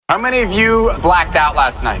How many of you blacked out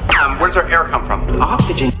last night? Where's our air come from?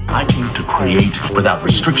 Oxygen. I came to create without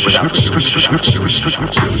restriction. People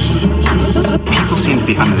seem to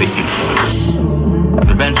be under the influence.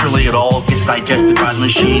 Eventually, it all gets digested by the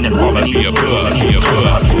machine and all of the above.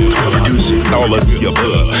 Producing all of the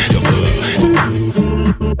above.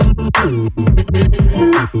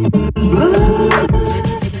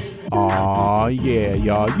 Aw, yeah,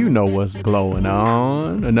 y'all, you know what's going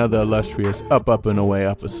on. Another illustrious Up and Away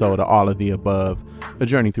episode of All of the Above. A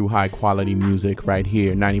journey through high-quality music right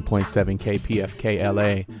here. 90.7 KPFK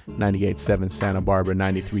LA, 98.7 Santa Barbara,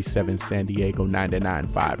 93.7 San Diego,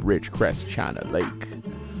 99.5 Ridgecrest, China Lake.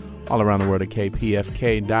 All around the world at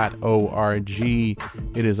kpfk.org.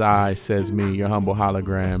 It is I, says me, your humble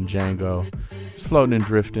hologram, Django. Just floating and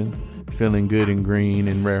drifting, feeling good and green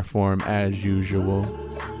in rare form as usual.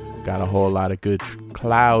 Got a whole lot of good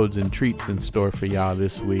clouds and treats in store for y'all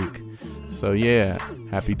this week. So yeah,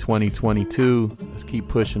 happy 2022. Let's keep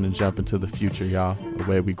pushing and jump into the future, y'all. The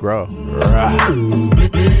way we grow.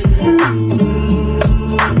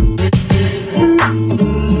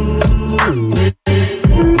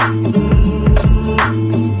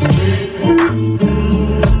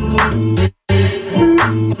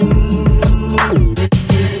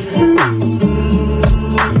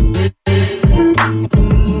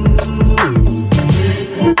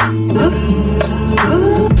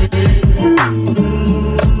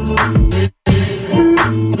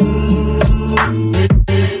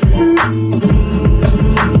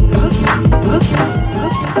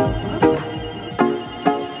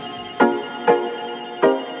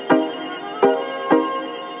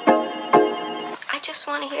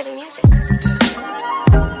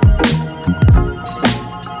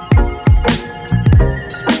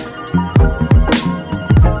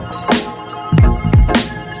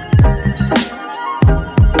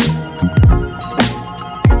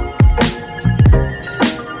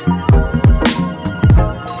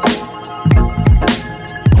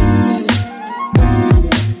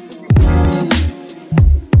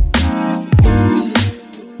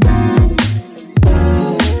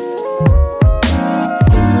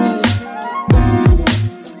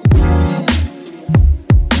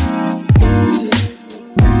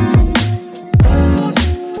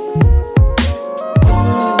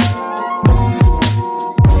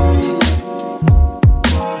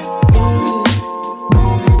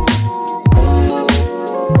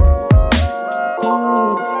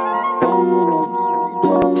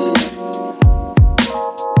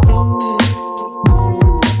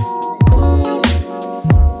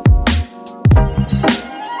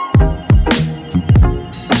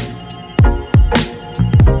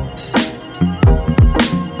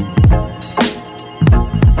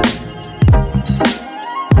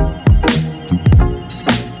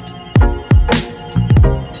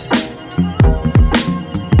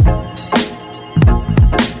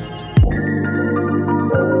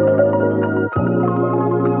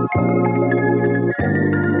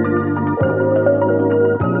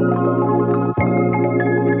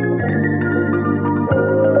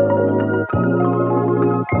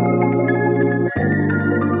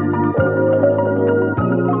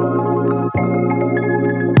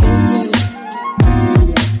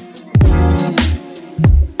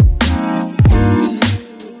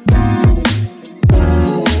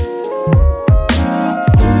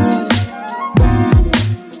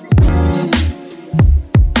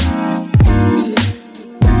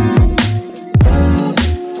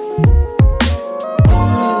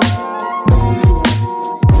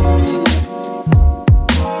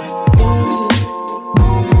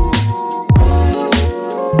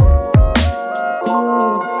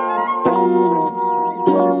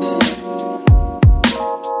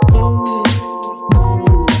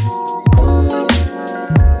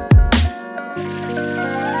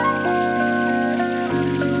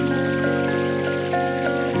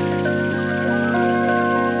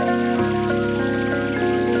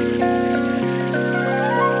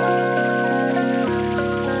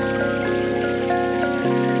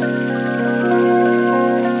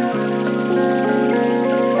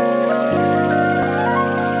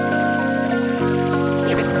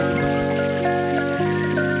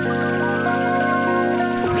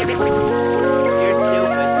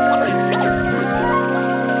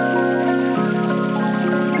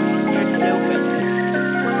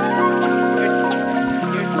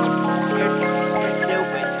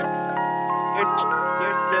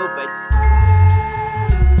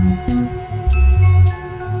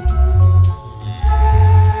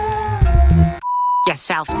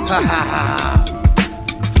 yourself. The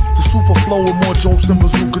super flow with more jokes than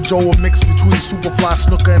Bazooka Joe. A mix between Superfly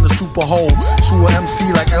Snooker and the Super Hole. True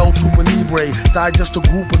MC like El Chupa Libre. Digest a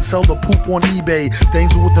group and sell the poop on eBay.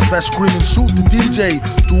 Danger with the vest screaming, shoot the DJ.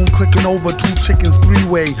 Doom clicking over, 2 chickens,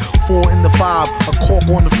 3-way. 4 in the 5, a cork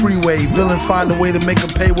on the freeway. Villain find a way to make him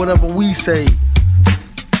pay whatever we say.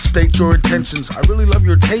 State your intentions. I really love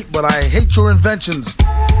your tape, but I hate your inventions.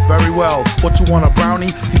 Very well, what you want, a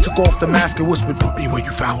brownie? He took off the mask and whispered, put me where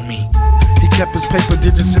you found me. He kept his paper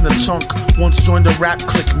digits in a chunk. Once joined a rap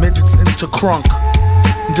clique, midgets into crunk.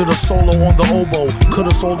 Did a solo on the oboe.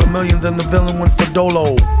 Could've sold $1 million, then the villain went for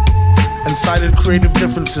Dolo. And cited creative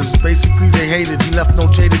differences. Basically they hated, he left no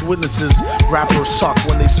jaded witnesses. Rappers suck,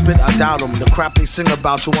 when they spit I doubt them. The crap they sing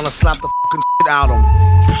about, you wanna slap the fucking shit out them.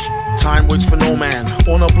 Time waits for no man.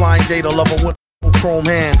 On a blind date, a lover with chrome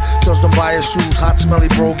hand. Judged him by his shoes, hot smelly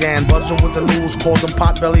brogan. Buzzed him with the news, called him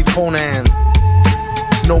pot-bellied Conan.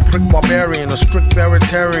 No prick barbarian, a strict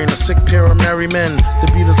baritarian, a sick pair of merry men. The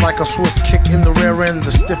beat is like a swift kick in the rear end.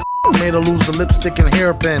 The stiff made her lose the lipstick and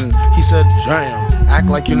hairpin. He said, jam, act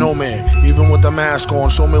like you know me. Even with the mask on,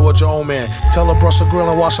 show me what you owe me. Tell her brush her grill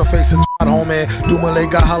and wash her face and twat homie. Do my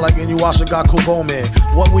leg got like and you wash a got me.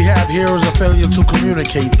 What we have here is a failure to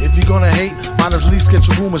communicate. If you're gonna hate, might at least get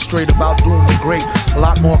your rumors straight about doing the great. A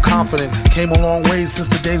lot more confident, came a long way since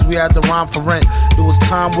the days we had to rhyme for rent. It was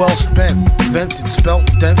time well spent, vented, spelt,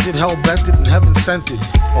 dented, hell bent it, and heaven sent it.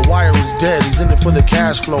 A wire is dead, he's in it for the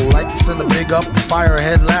cash flow. Like to send a big up to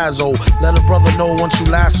Firehead Lazo. Let a brother know once you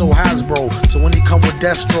lasso Hasbro. So when he come with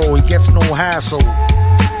Destro, he gets no hassle.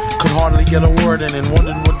 Could hardly get a word in and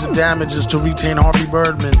wondered what the damage is to retain Harvey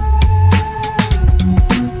Birdman.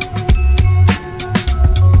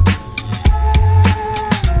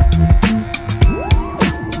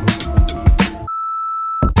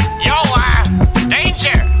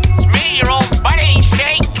 Danger! It's me, your old buddy,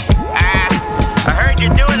 Shake. I heard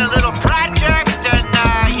you're doing a little project and,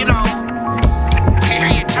 you know, I hear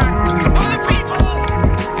you talk with some other people.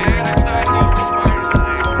 And I thought you were smarter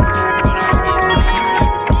than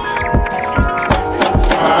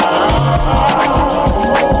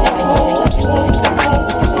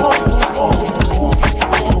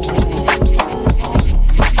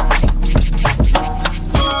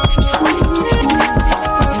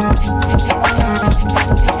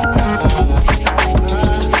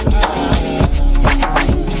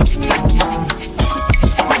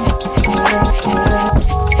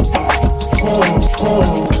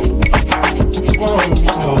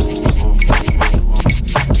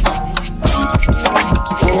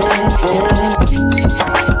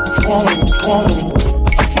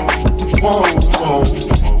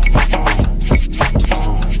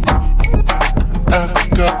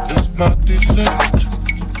Africa is my descent.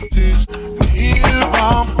 Please, here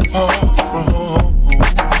I'm far from home.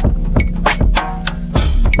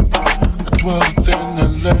 I dwelt in the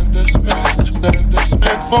land that's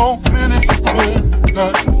meant for many, when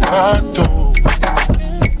not my door.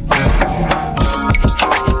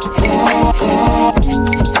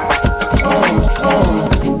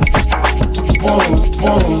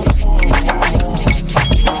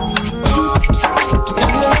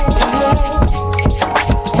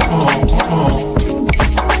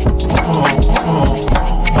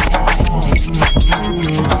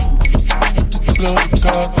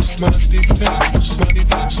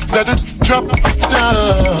 Let it drop down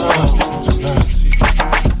tonight.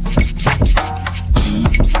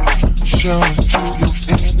 Show us to your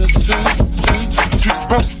innocence to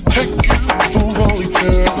protect you for all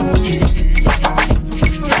eternity.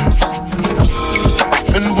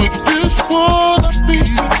 And with this world I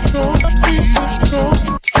feel strong.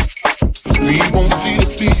 We won't see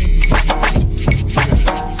defeat.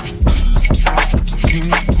 King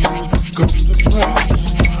and queens becomes a prize.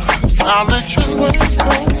 I'll let you know it's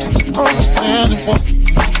understanding what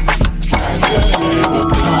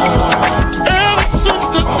ever since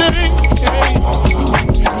the day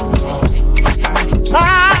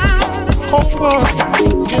my whole world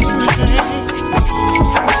gets me.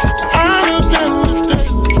 I lived in the day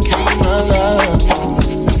you came alive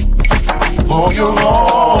for your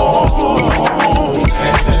own.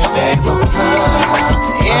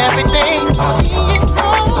 Every day you see it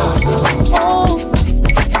grow.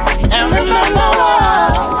 And remember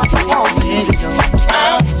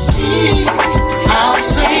I'll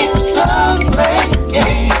see the rain.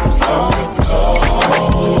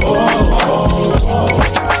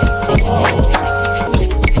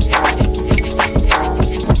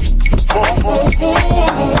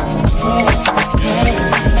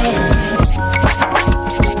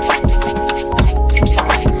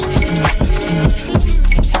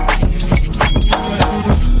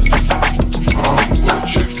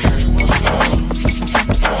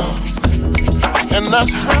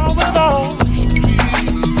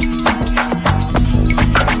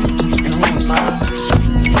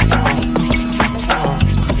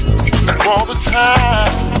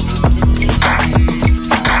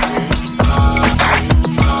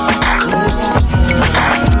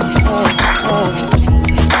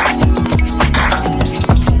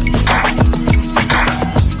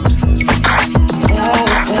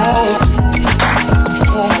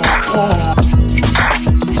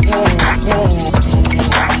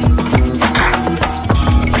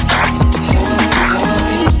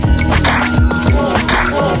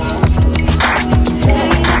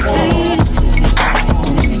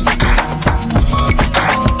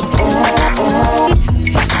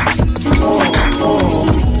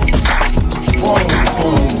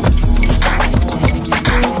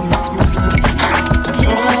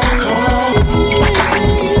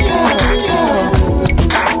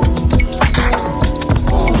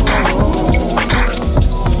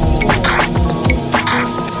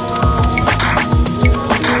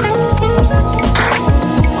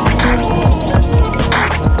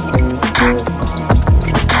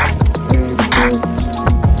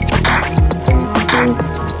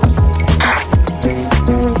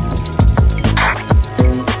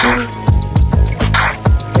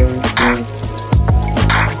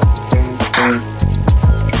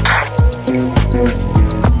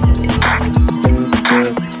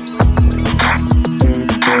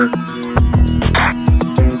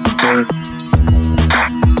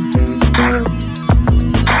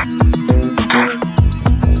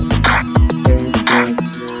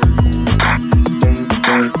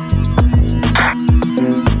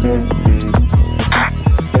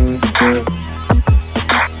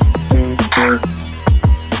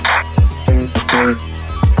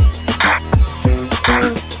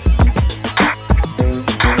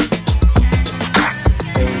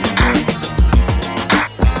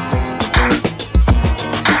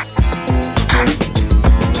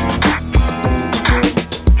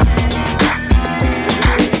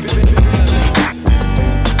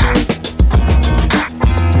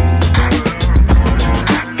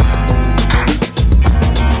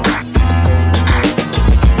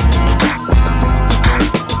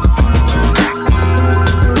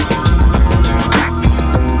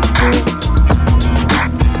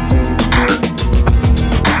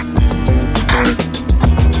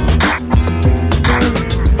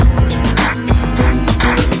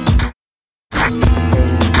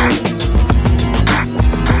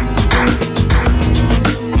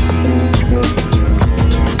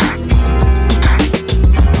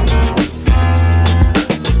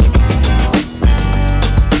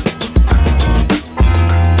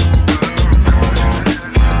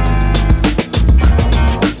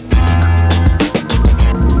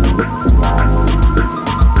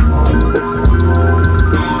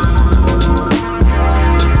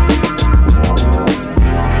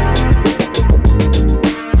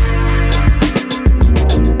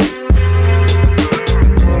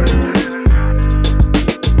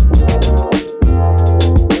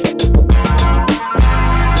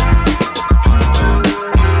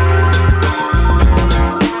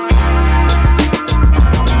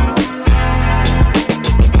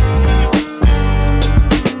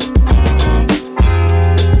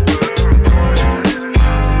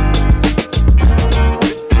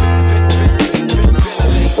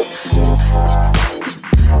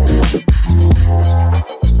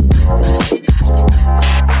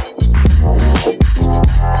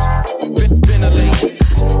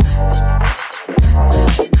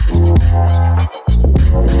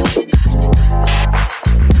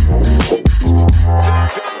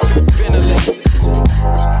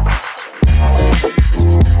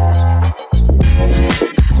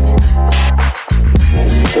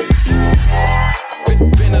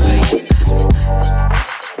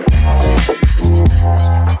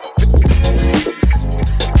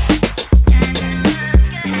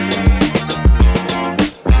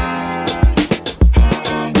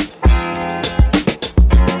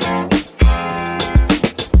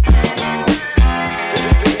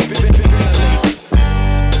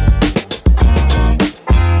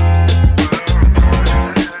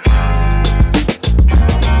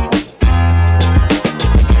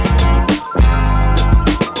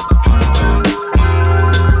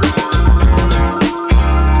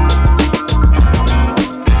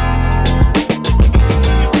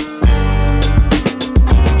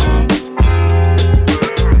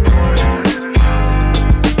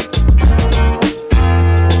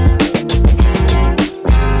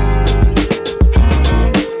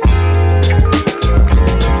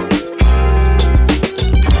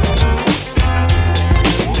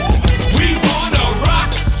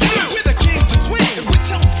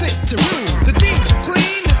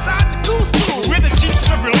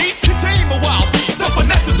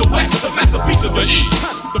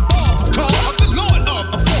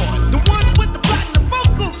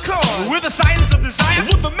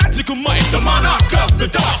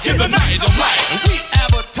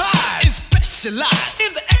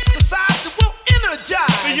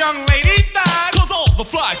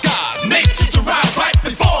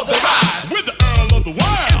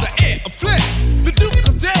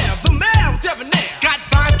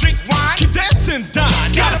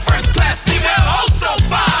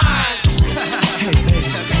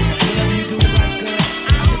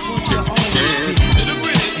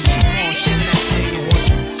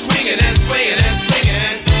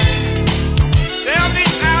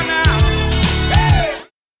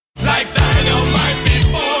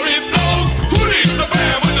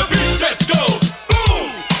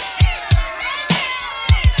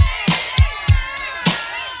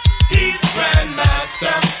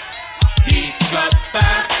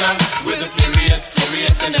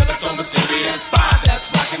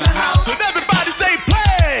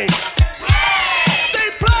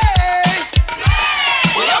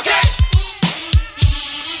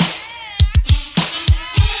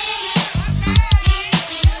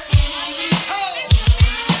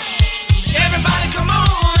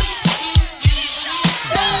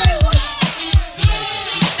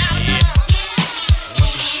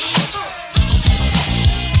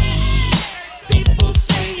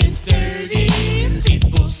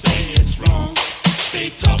 They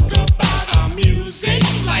talk about our music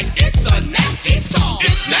like it's a nasty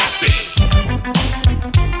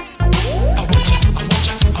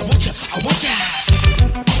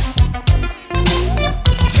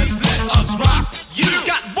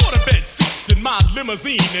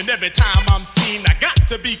and every time I'm seen, I got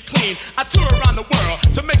to be clean. I tour around the world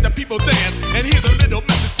to make the people dance, and here's a little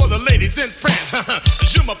message for the ladies in France.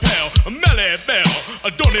 Je m'appelle Melle Belle,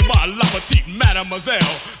 donnez-moi la petite mademoiselle.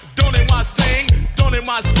 Donnez-moi sing,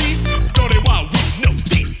 donnez-moi cease, donnez-moi weep, no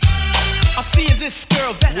cease. I'm seeing this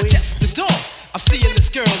girl that I just adore. I'm seeing this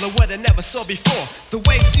girl and what I never saw before. The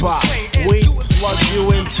way she was swaying and we doing the plug swing.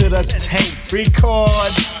 you into the tape.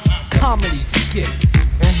 Record. Comedy skit.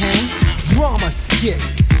 Drama skit.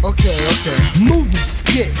 Okay. Movie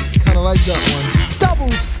skit. Kinda like that one. Double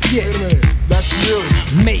skit. Wait a minute. That's you.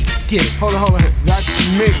 Mate skit. Hold on. That's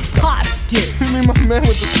me. Pot skit. You mean my man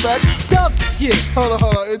with the specs? Dub skit. Hold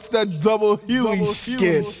on. It's that double Huey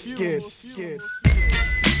skit.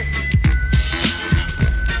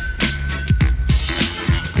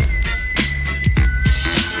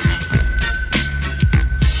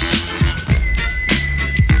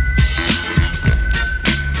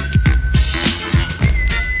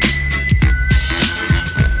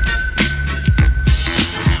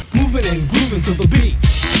 And grooving to the beat.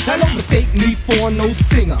 Now don't mistake me for no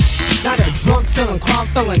singer. Not a drunk selling crime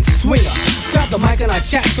felon swinger. Grab the mic and I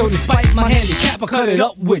chat, so despite my handicap, I cut it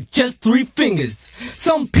up with just 3 fingers.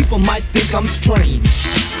 Some people might think I'm strange.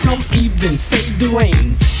 Some even say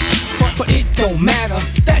deranged. But it don't matter,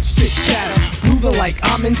 that shit chatter. Moving like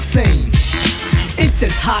I'm insane. It's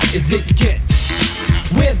as hot as it gets.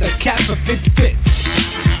 Where the cap if it fits.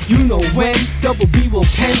 You know when Double B will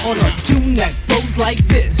pen on a tune that goes like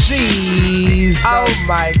this. Jeez. Oh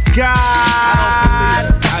my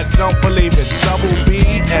God. I don't believe it. Double B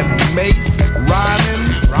and Mace rhyming.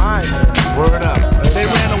 Word up. They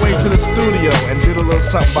ran away to the studio and did a little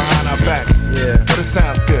something behind our backs. Yeah. But it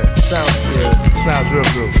sounds good. Sounds real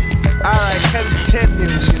good. Alright,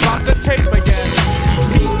 continue. Stop the tape again.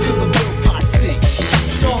 Peace to the real posse.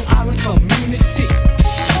 Strong Island community.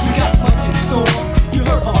 We got much in store. You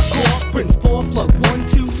heard hardcore, Prince Paul, plug 1,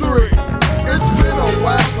 2, 3. It's been a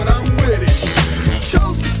while, but I'm with it.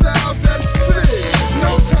 Chose the style that fit.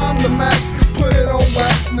 No time to match, put it on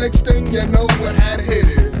wax. Next thing you know, what had hit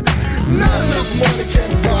it. Not enough money can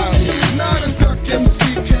buy me. Not a duck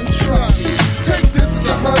MC can try me. Take this as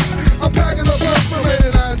a hunch. I'm packing a bunch from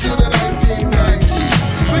 89 to the 1990s.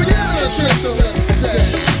 Forget the trick, so let's set.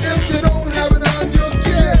 If you don't have it on, you'll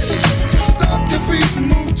get it. Stop the feet,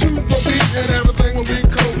 move to the beat, and everything will be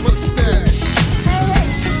copacetic.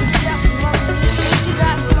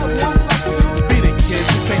 Beat it, kid.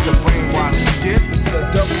 This ain't the brainwash skit. This is a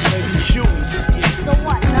double baby Huey skit. So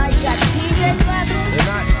what, now you got DJs rapping? They're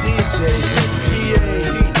not DJs, they're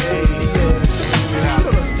PAs.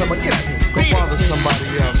 Come on, get out here. Go bother somebody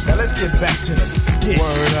else. Now let's get back to the skit.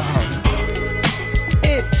 Word up.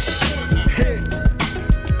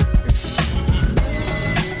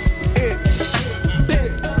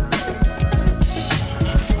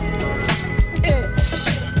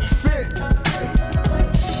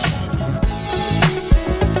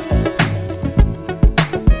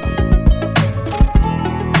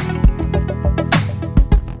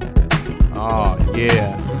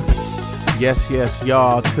 Yes,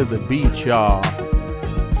 y'all, to the beach, y'all.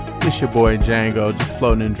 It's your boy Django, just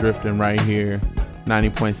floating and drifting right here.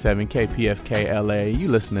 90.7 KPFK LA. You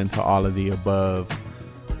listening to all of the above.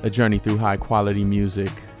 A journey through high quality music.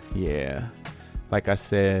 Yeah. Like I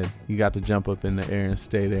said, you got to jump up in the air and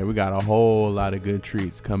stay there. We got a whole lot of good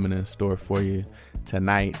treats coming in store for you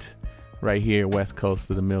tonight, right here, west coast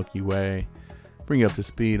of the Milky Way. Bring you up to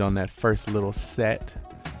speed on that first little set.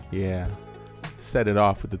 Yeah. Set it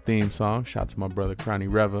off with the theme song. Shout out to my brother Crony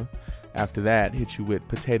Reva. After that, hit you with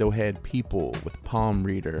Potato Head People with Palm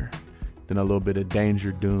Reader. Then a little bit of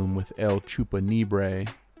Danger Doom with El Chupa Libre.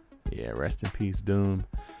 Yeah, rest in peace, Doom.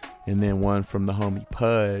 And then one from the homie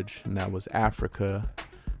Pudge, and that was Africa.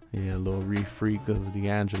 Yeah, a little re-freak of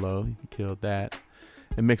D'Angelo. He killed that.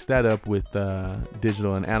 And mixed that up with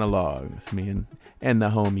Digital and Analog. It's me and the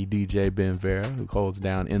homie DJ Ben Vera, who holds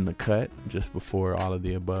down In the Cut just before all of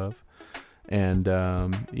the above. And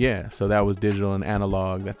yeah, so that was Digital and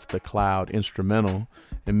Analog. That's the Cloud instrumental.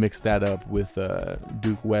 And mixed that up with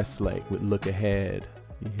Duke Westlake with Look Ahead.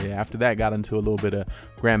 Yeah, after that, got into a little bit of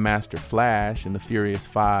Grandmaster Flash and the Furious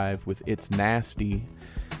Five with It's Nasty.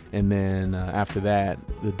 And then after that,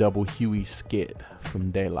 the Double Huey skit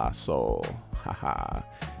from De La Soul. Haha.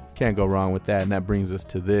 Can't go wrong with that. And that brings us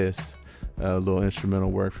to this little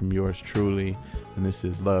instrumental work from yours truly. And this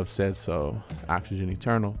is Love Said So, Oxygen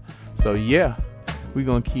Eternal. So yeah, we're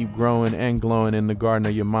going to keep growing and glowing in the garden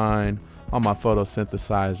of your mind on my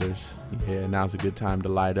photosynthesizers. Yeah, now's a good time to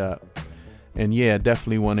light up. And yeah,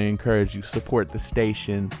 definitely want to encourage you, support the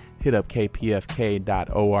station. Hit up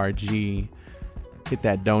kpfk.org. Hit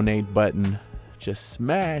that donate button. just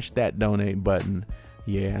smash that donate button.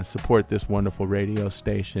 Yeah, and support this wonderful radio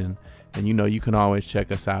station. And you know, you can always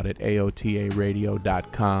check us out at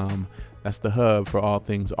aotaradio.com. That's the hub for all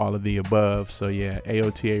things all of the above. So yeah,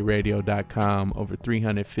 aotaradio.com, over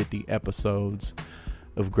 350 episodes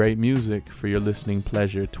of great music for your listening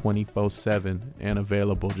pleasure 24/7 and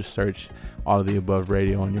available. Just search All of the Above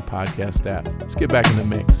Radio on your podcast app. Let's get back in the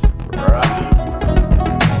mix.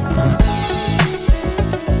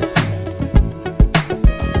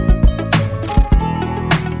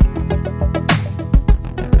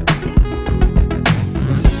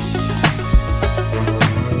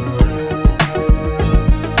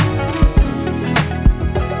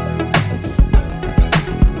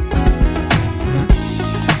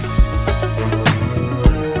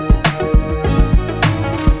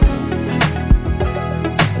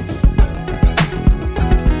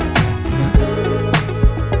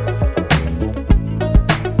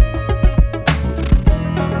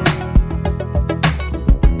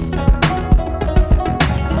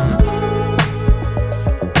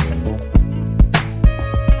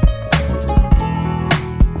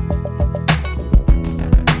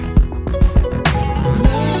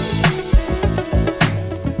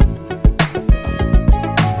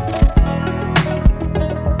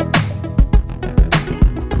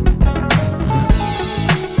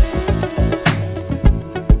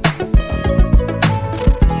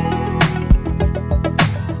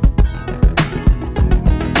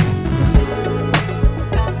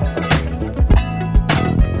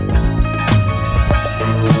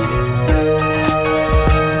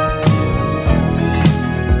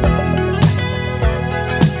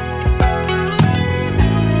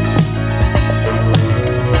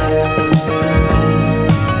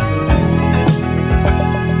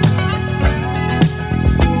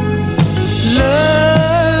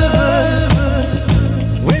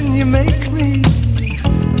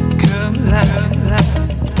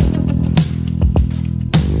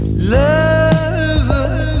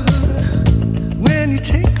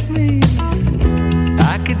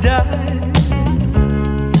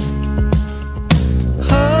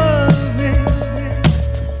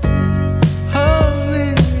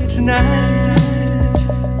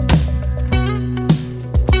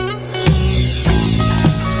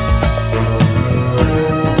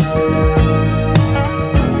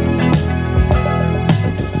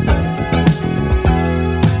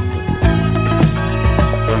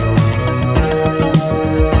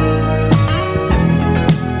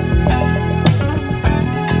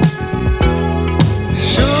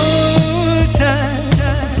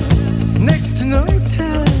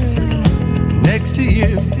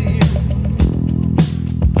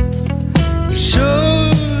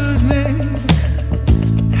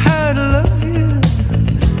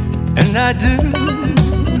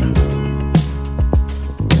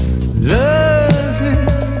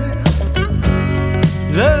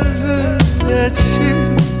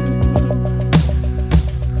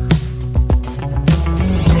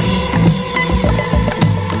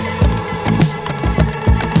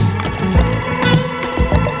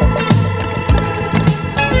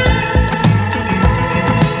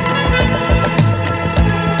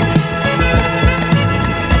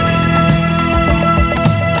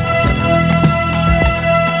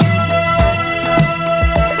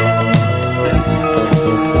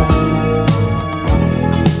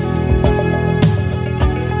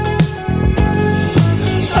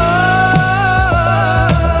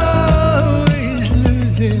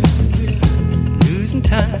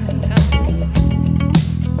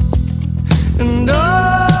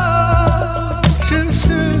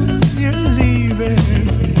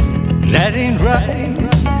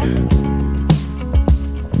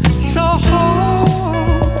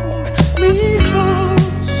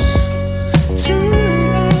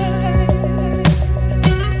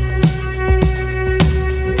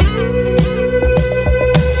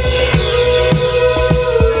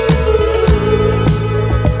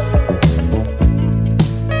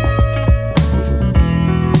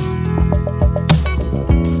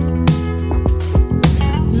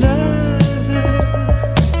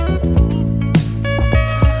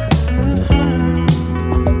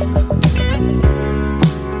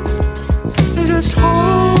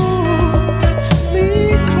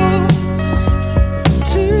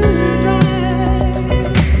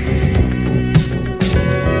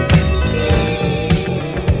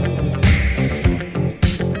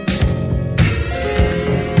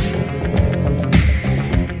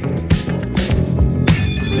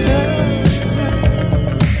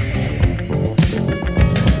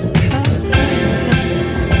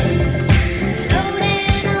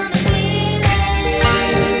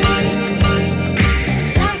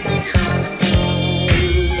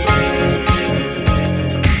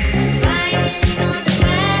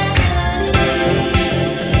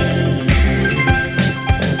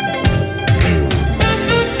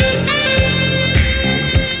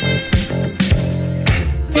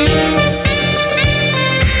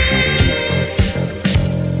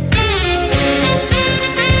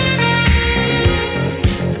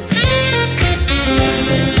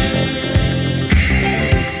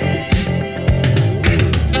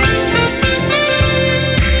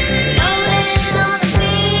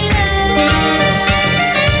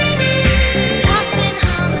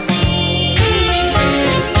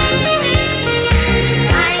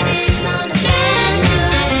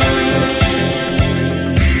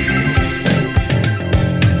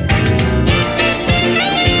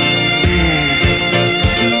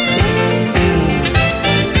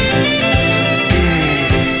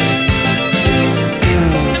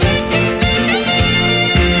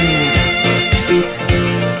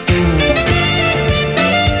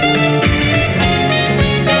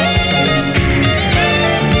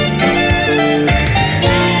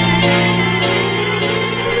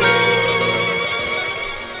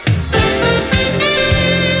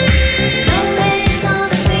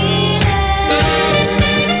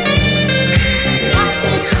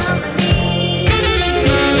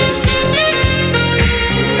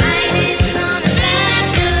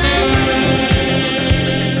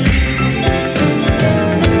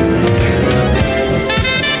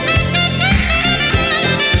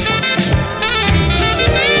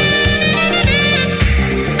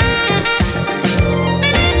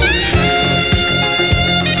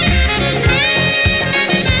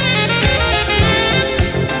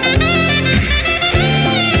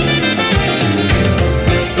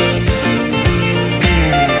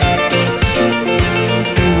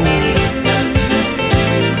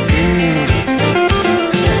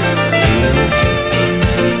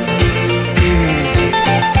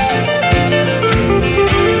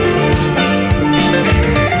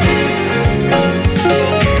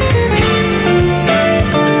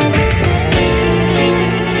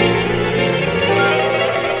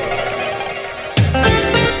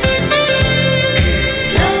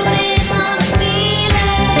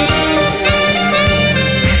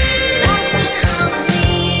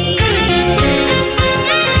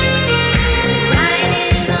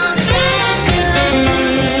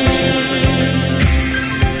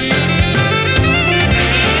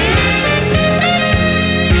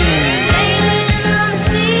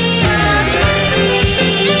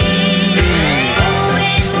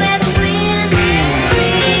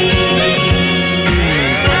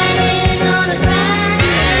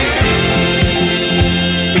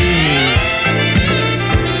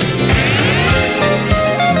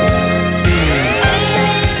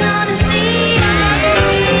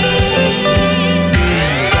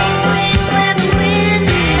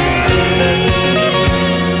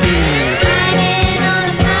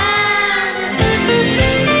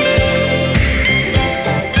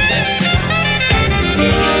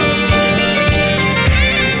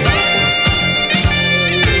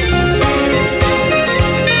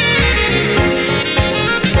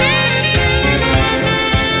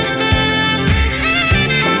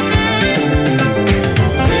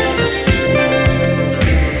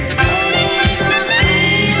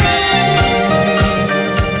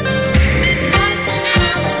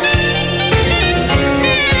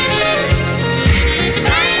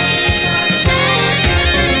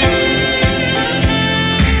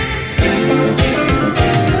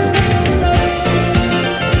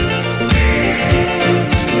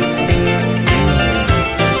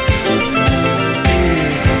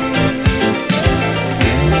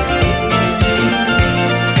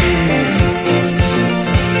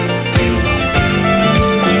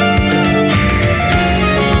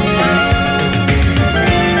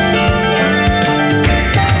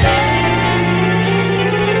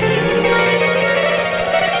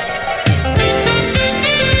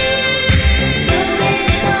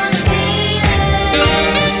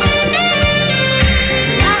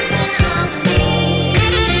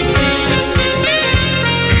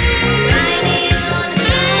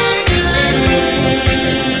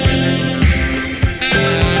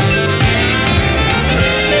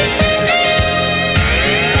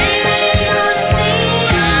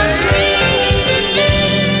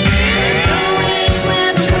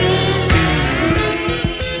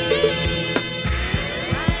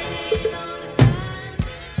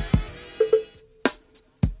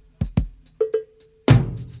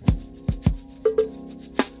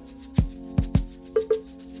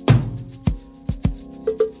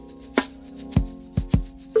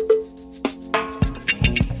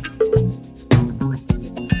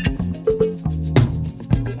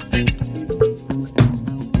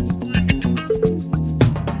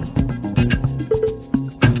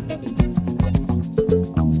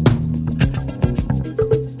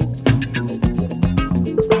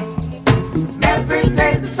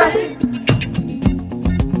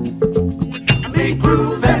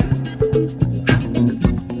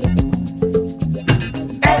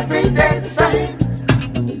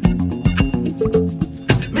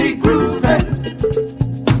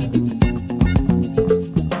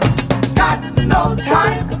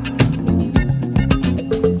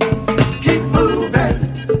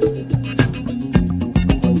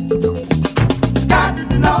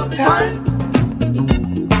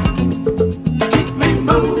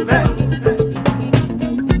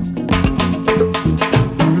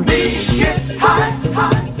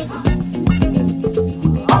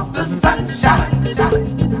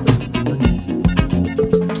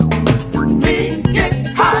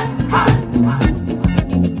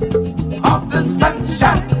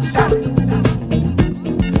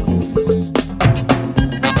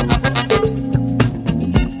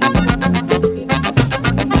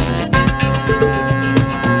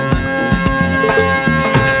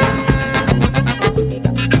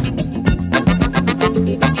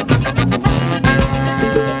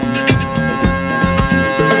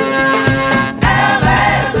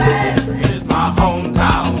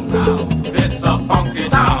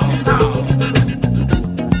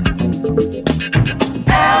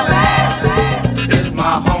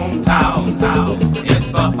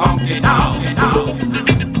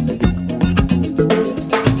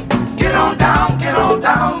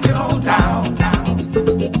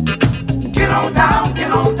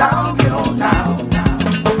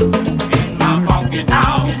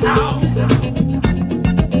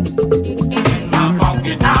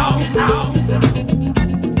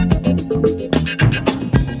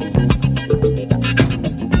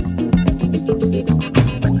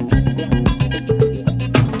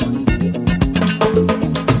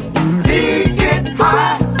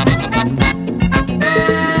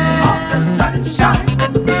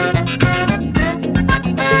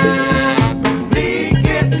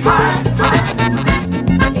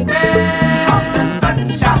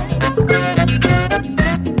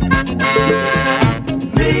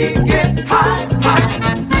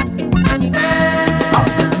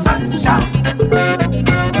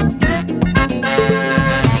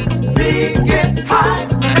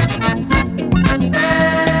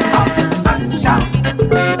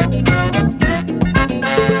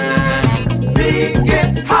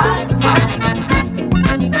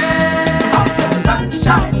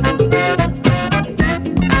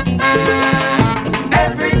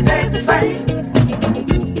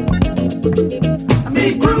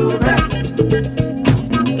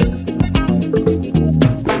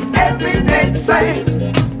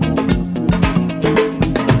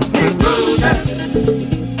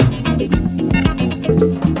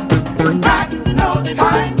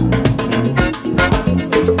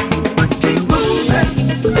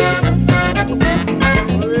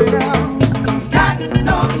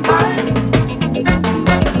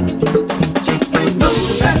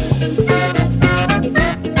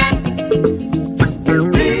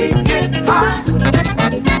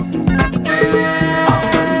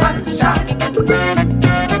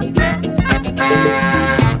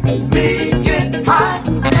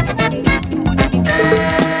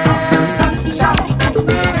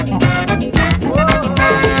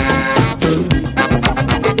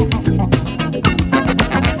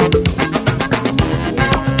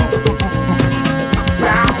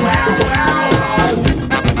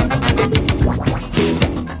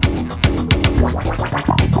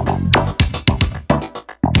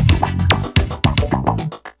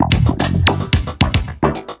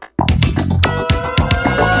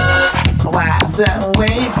 that we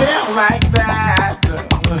feel like that?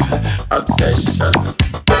 Obsession.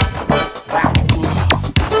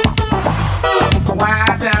 Why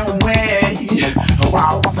don't we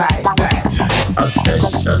walk like that?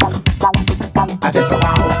 Obsession. I just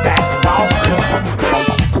walk that walk.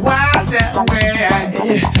 Why don't we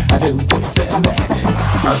do this and that?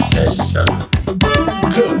 Obsession.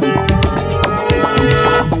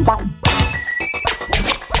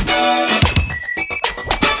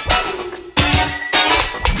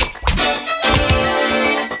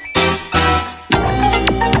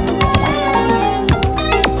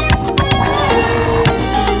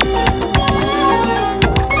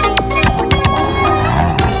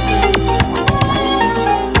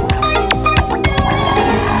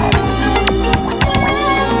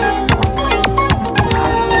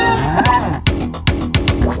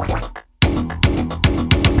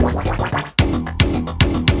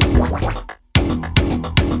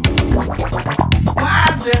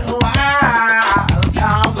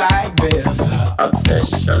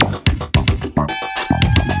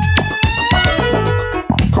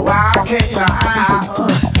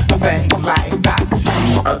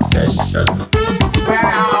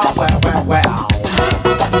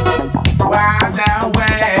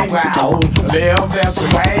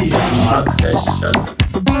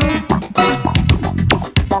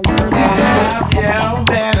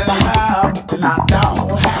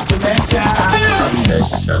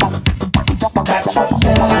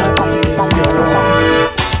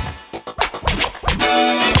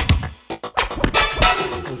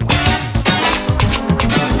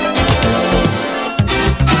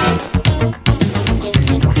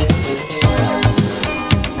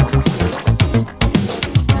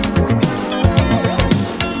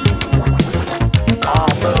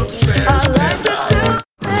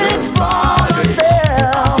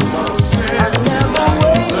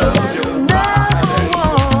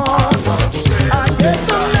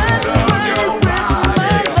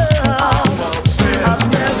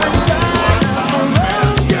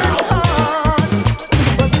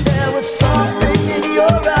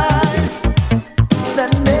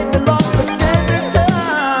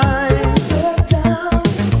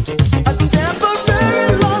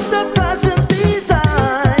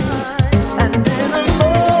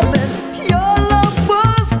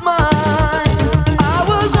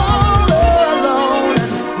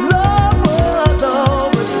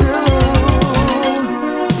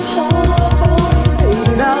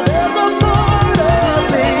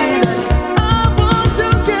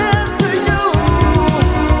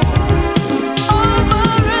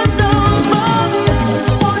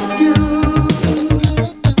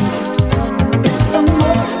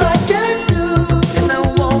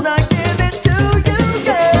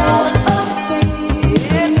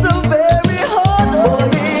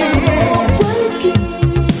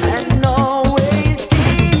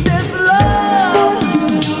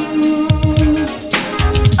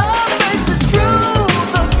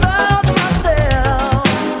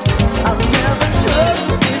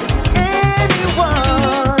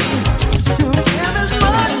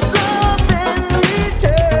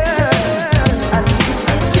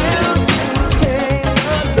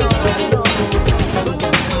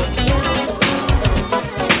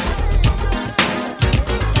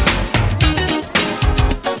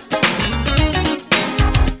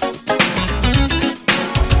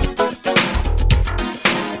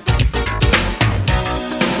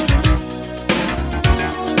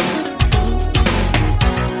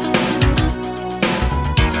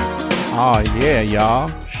 Y'all,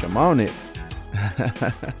 Shimon it.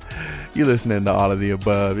 You listening to All of the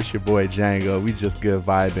Above. It's your boy Django. We just good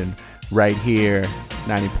vibing right here,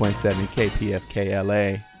 90.7 KPFK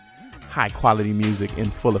LA. High quality music in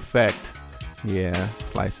full effect. Yeah,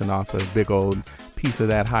 slicing off a big old piece of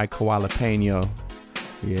that high jalapeno.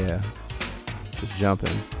 Yeah, just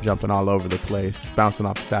jumping all over the place, bouncing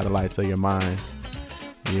off the satellites of your mind.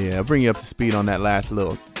 Yeah, I'll bring you up to speed on that last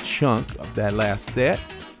little chunk of that last set.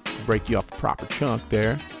 Break you off the proper chunk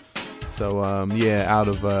there. So out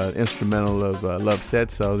of instrumental of Love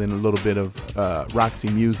Said So, then a little bit of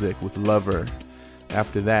Roxy Music with Lover.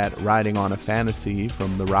 After that, Riding on a Fantasy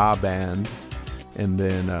from the Raw Band, and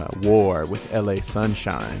then War with LA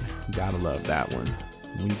Sunshine. Gotta love that one.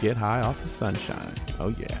 We get high off the sunshine. Oh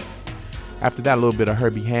yeah. After that, a little bit of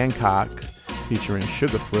Herbie Hancock featuring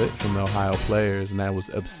Sugarfoot from the Ohio Players, and that was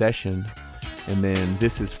Obsession. And then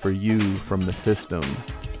This Is For You from The System.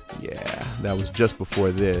 Yeah, that was just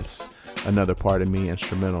before this. Another Part of Me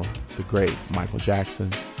instrumental, the great Michael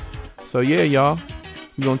Jackson. So yeah, y'all,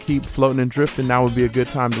 You're going to keep floating and drifting. Now would be a good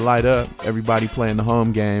time to light up. Everybody playing the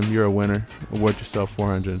home game. You're a winner. Award yourself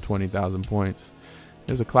 420,000 points.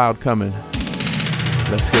 There's a cloud coming.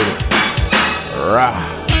 Let's hit it.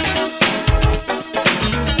 Rah.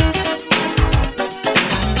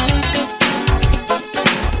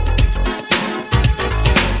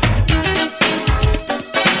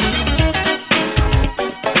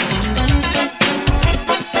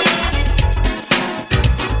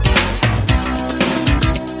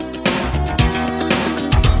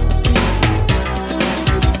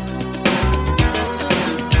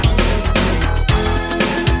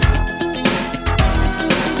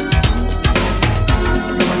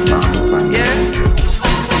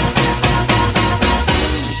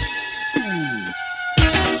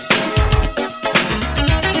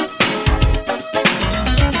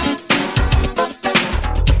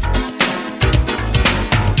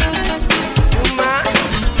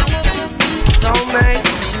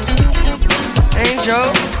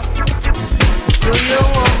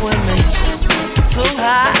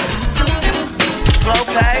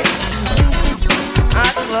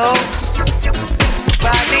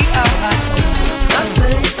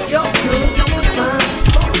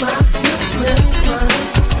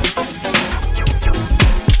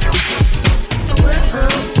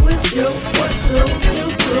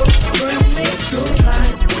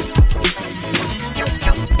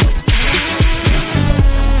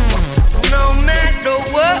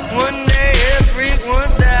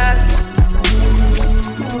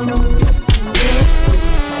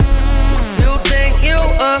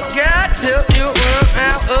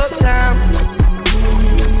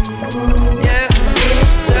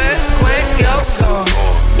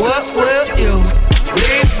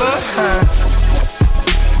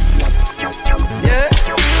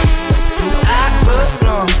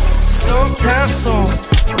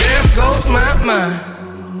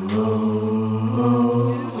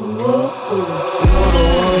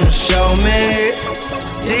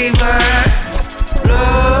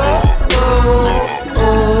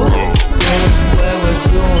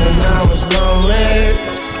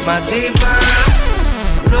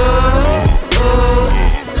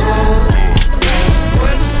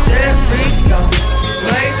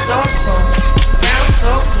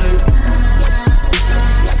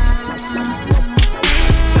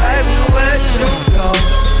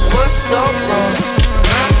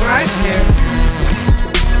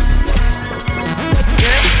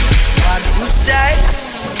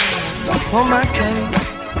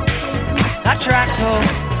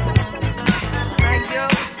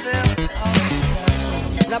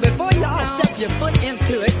 Now before you all step your foot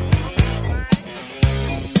into it,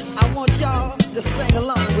 I want y'all to sing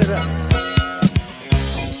along with us.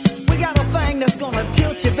 We got a thing that's gonna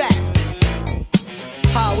tilt you back.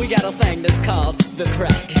 We got a thing that's called the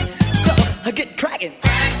crack. So get cracking.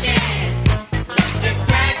 Let's get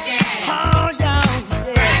cracking. Oh, y'all.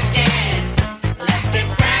 Cracking. Let's get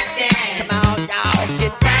cracking. Come on, y'all.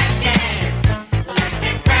 Get cracking. Let's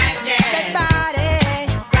get cracking. Everybody.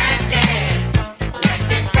 Cracking. Let's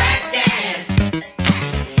get cracking.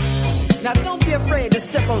 Now don't be afraid to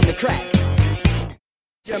step on the crack.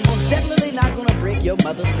 You're most definitely not gonna break your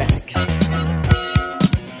mother's back.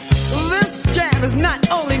 This jam is not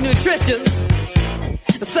only nutritious,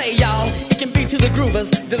 say y'all, it can be to the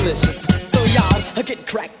groovers delicious. So y'all, get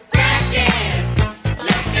cracked. Cracking.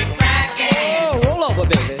 Let's get cracking. Oh, roll over,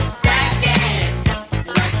 baby. Cracking.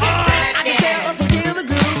 Let's get cracking. I can tell us to hear the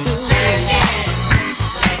groove. Cracking.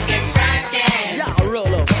 Let's get cracking. Y'all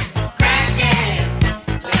roll over. Cracking.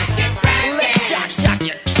 Let's get cracking. Let's shock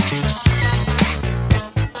you.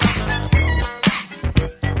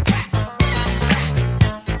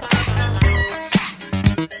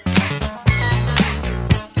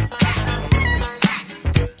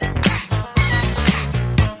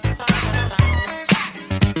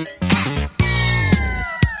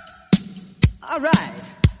 All right,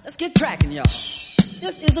 let's get cracking, y'all.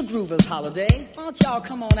 This is a Groovers holiday. Why don't y'all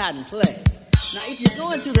come on out and play? Now, if you're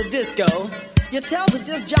going to the disco, you tell the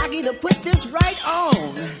disc jockey to put this right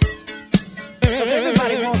on. Because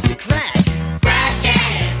everybody wants to crack.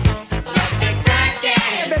 Cracking. Let's get cracking.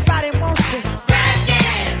 Everybody wants to.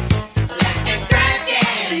 Cracking. Let's get cracking.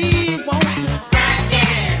 He wants to.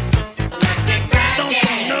 Cracking. Let's get cracking. Don't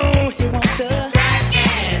you know he wants to?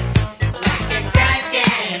 Cracking. Let's get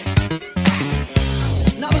cracking.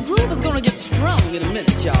 Now the groove is gonna get strong in a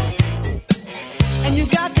minute, y'all. And you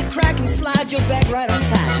got to crack and slide your back right on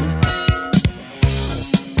time.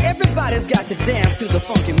 Everybody's got to dance to the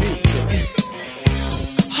funky music.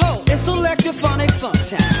 Ho, it's electrophonic funk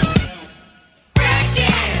time.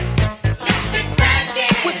 Cracking. Let's get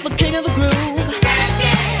cracking. With the king of the groove.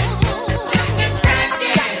 Cracking.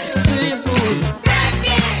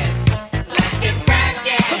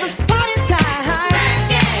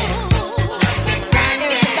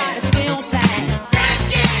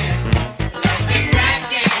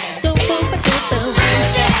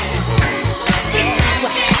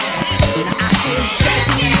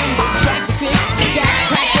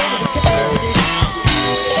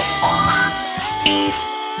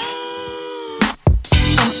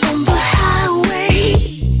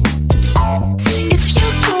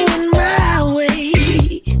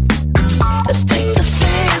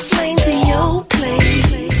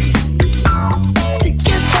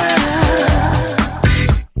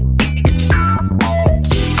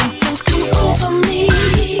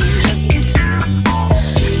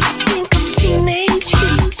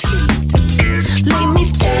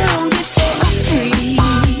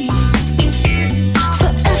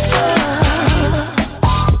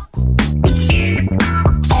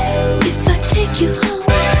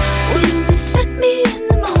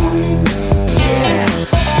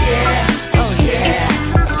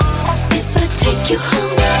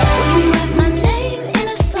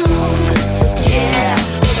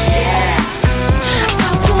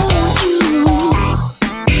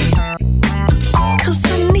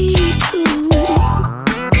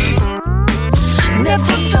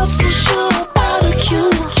 so sure about a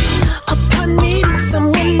cure upon meeting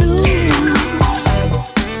someone new.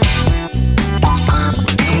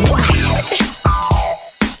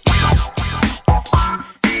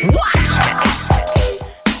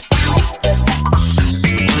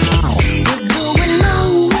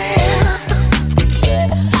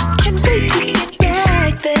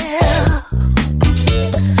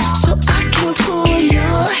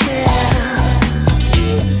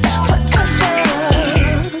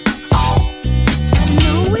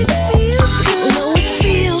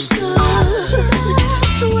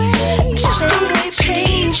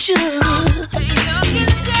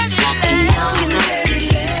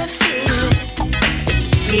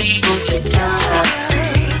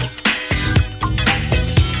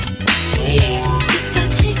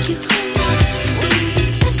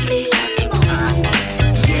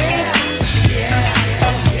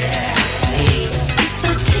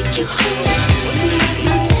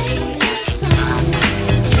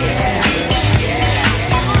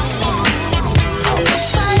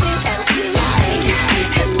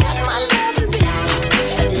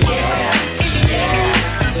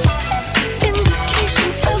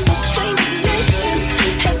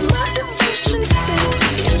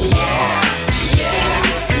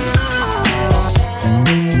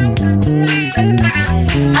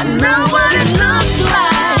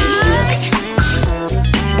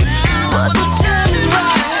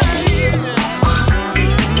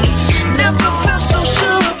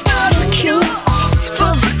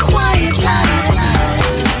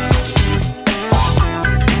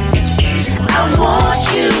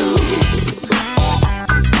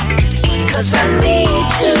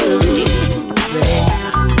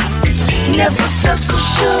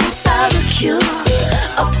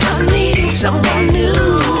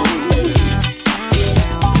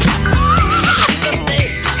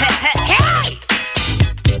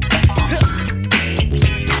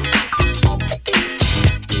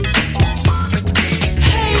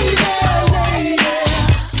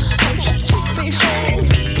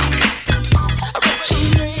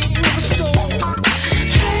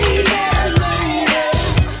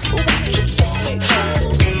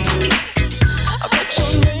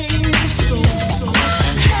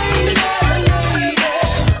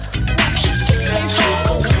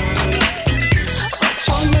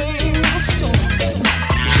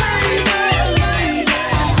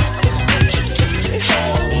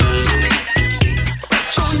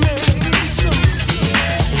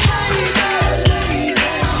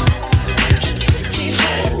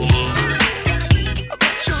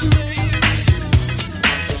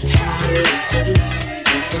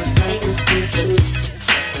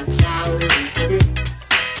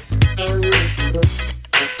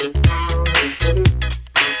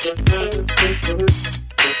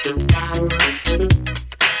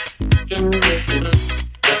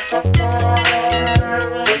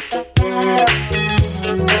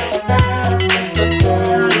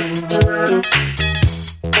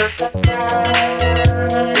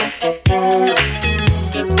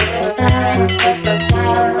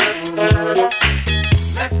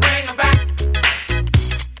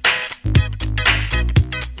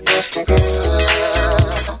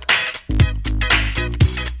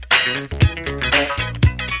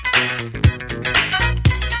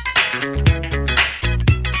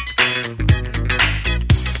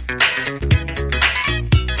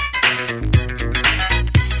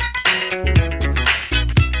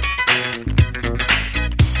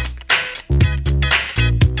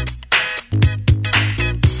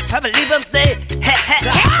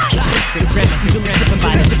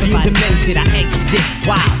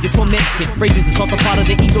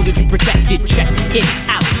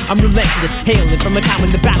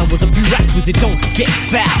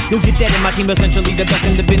 You'll get that in my team, essentially the best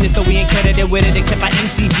in the business, though we ain't credited with it, except by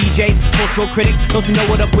MCs, DJs, cultural critics, those who know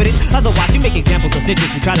what up with it. Otherwise, you make examples of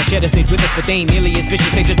snitches who try to share the stage with us, but they ain't nearly as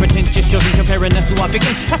vicious. They just pretentious children comparing us to our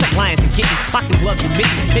victims. That's like lions and kittens, boxing gloves and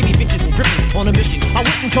mittens, baby bitches and griffins on a mission. I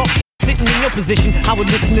wouldn't talk sitting in your position, I would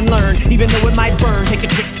listen and learn, even though it might burn. Take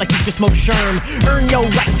a trick like you just smoked Sherm. Earn your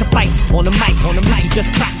right to fight on the mic. This is just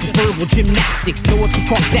practice verbal gymnastics. Know if you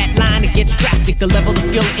cross that line, it gets drastic. The level of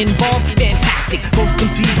skill involved, fantastic. Most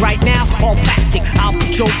MCs right now, all plastic. I'll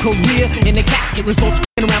put your career in a casket. Results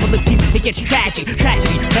around with the teeth, it gets tragic.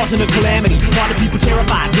 Tragedy, causing a calamity. Why do people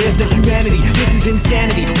terrified? Where's the humanity? This is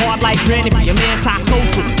insanity. Hard like granite. I'm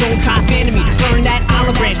anti-social. Don't try fanning me. Burn that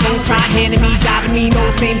olive branch. Don't try handing me, diving me. No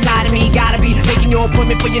same side of me. Gotta be making your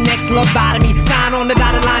appointment for your next love bottomy. Sign on the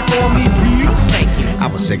dotted line for me, please. Thank you. I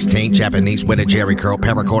was 16, Japanese with a Jerry curl,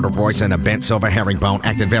 paracorder voice and a bent silver herringbone,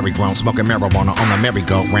 acting very grown, smoking marijuana on the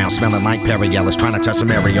merry-go-round, smelling like Perry Ellis, trying to touch some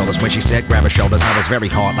areolas. When she said grab her shoulders, I was very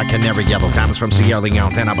hard like canary yellow, diamonds from Sierra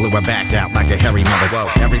Leone, then I blew her back out like a hairy mother. Whoa,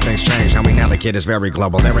 everything's changed, homie, now the kid is very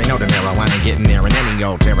global. There ain't no De Niro, I ain't getting there in any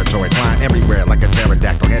old territory, flying everywhere like a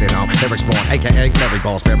pterodactyl, headed on lyrics born, aka Mary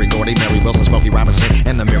Balls, Barry Gordy, Mary Wilson, Smokey Robinson,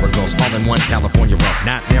 and the Miracles, all in one California road.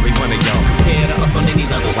 Not every one of y'all compared to us on any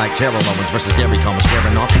levels, like Terrell Owens versus Gary Coleman,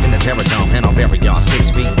 squaring off in the Terror Dome, and I'll bury y'all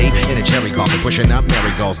 6 feet deep in a cherry coffin, pushing up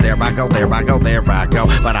marigolds. There I go, there I go, there I go,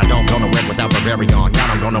 but I don't go nowhere without the very on. God,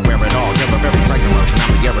 I'm gonna wear it all. Give a very pregnant motion,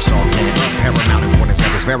 I'm the aerosol can. Paramount importance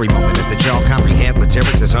at this very moment is that y'all comprehend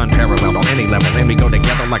lyrics is unparalleled on any level, and we go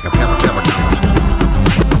together like a pair of pterodactyls.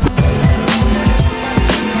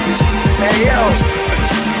 Hey yo.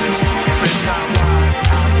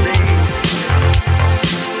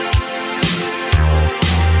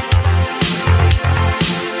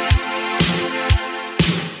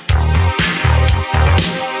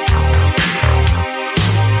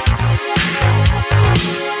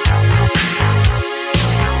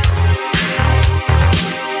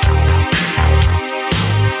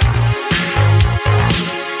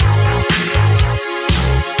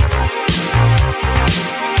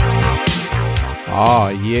 Oh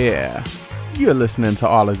yeah, you're listening to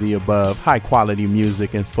all of the above, high quality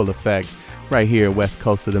music in full effect, right here west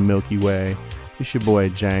coast of the Milky Way. It's your boy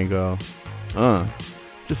Django.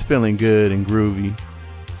 Just feeling good and groovy,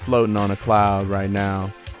 floating on a cloud right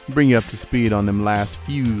now. Bring you up to speed on them last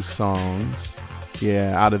few songs.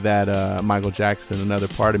 Yeah, out of that Michael Jackson, Another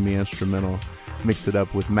Part of Me instrumental, mix it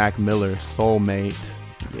up with Mac Miller, Soulmate.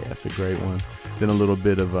 Yeah, it's a great one. Then a little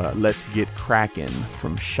bit of Let's Get Crackin'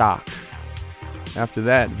 from Shock. After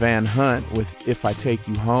that, Van Hunt with If I Take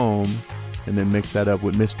You Home, and then mix that up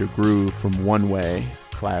with Mr. Groove from One Way.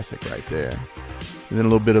 Classic right there. And then a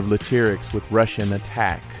little bit of Latyrix with Russian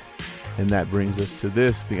Attack. And that brings us to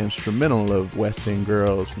this, the instrumental of West End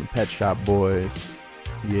Girls from Pet Shop Boys.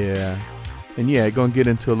 Yeah. And yeah, gonna get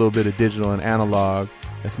into a little bit of digital and analog.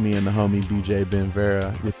 That's me and the homie DJ Ben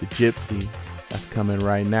Vera with the Gypsy. That's coming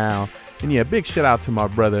right now. And yeah, big shout out to my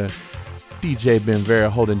brother DJ Ben Vera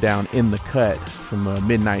holding down In the Cut from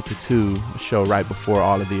midnight to 2, a show right before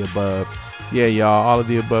All of the Above. Yeah, y'all, All of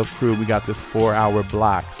the Above crew, we got this 4-hour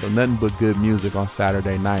block, so nothing but good music on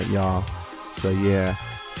Saturday night, y'all. So yeah,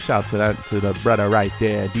 shout out to the brother right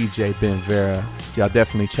there, DJ Ben Vera. Y'all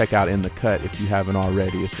definitely check out In the Cut if you haven't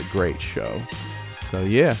already. It's a great show. So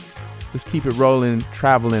yeah, let's keep it rolling,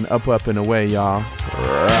 traveling up and away, y'all.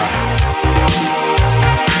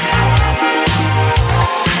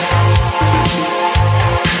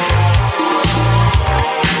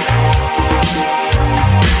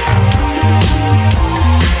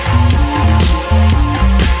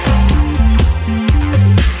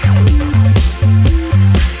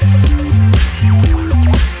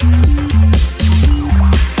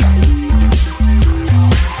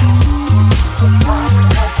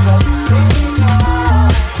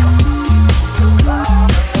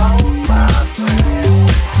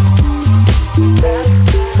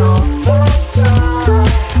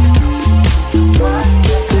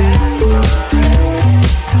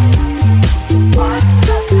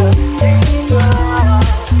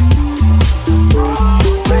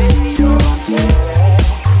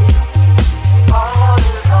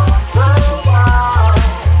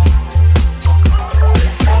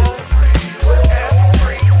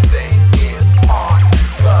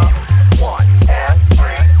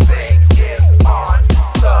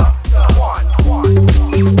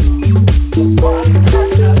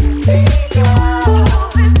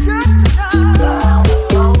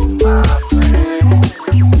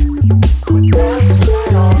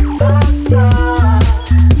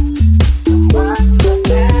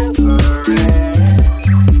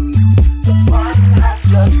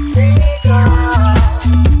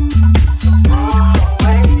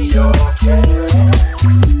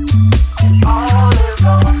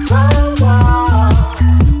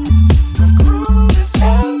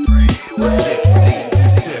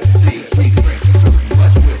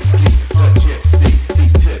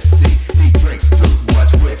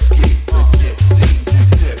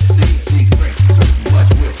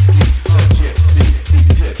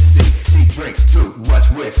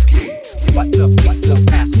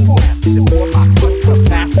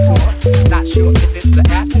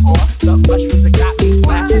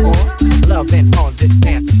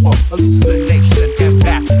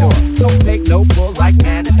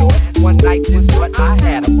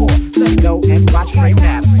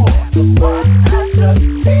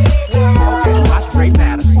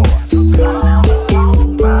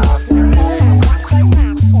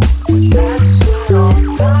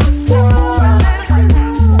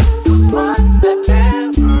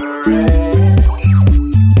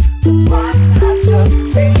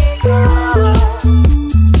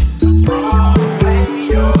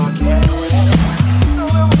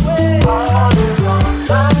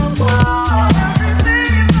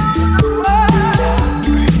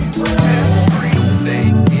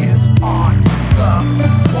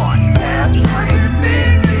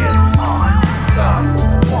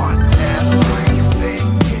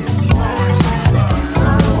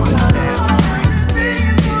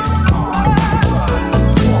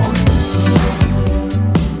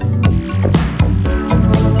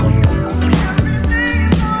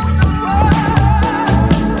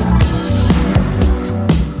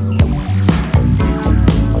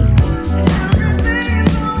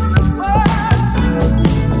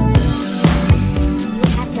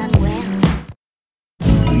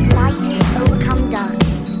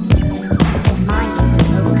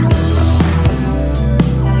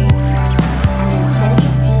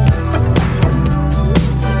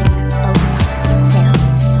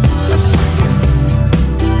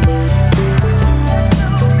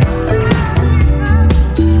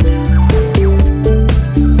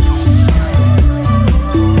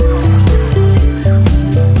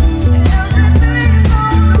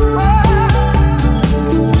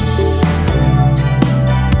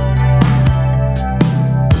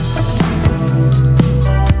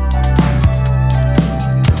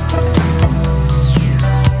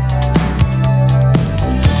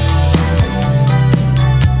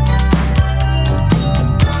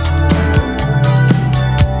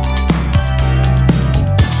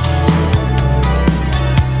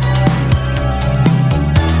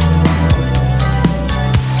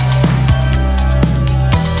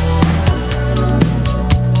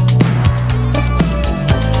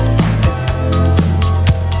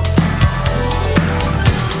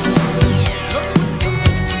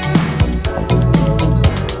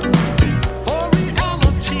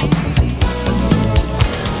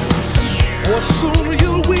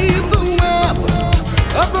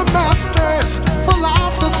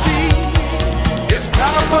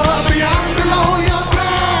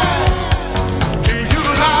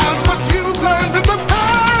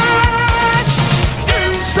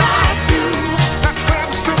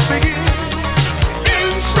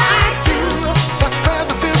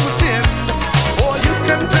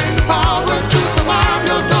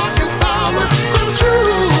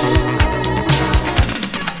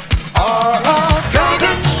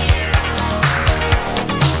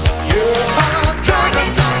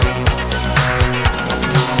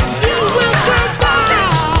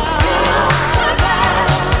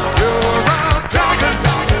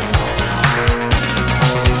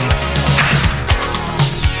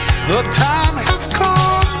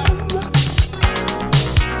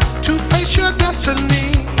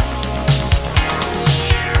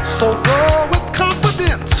 So go with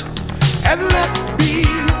confidence and let be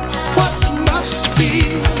what must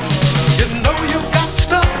be. You know you've got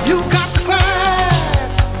stuff, you've got the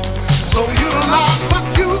class. So you lost what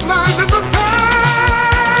you've learned in the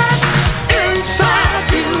past.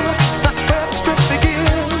 Inside you, that's where the strip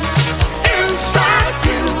begins. Inside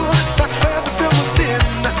you, that's where the film was thin.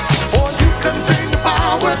 Or you can bring the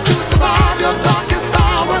power to survive your darkest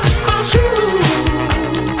hour. I'll shoot.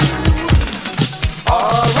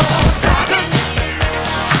 Alright.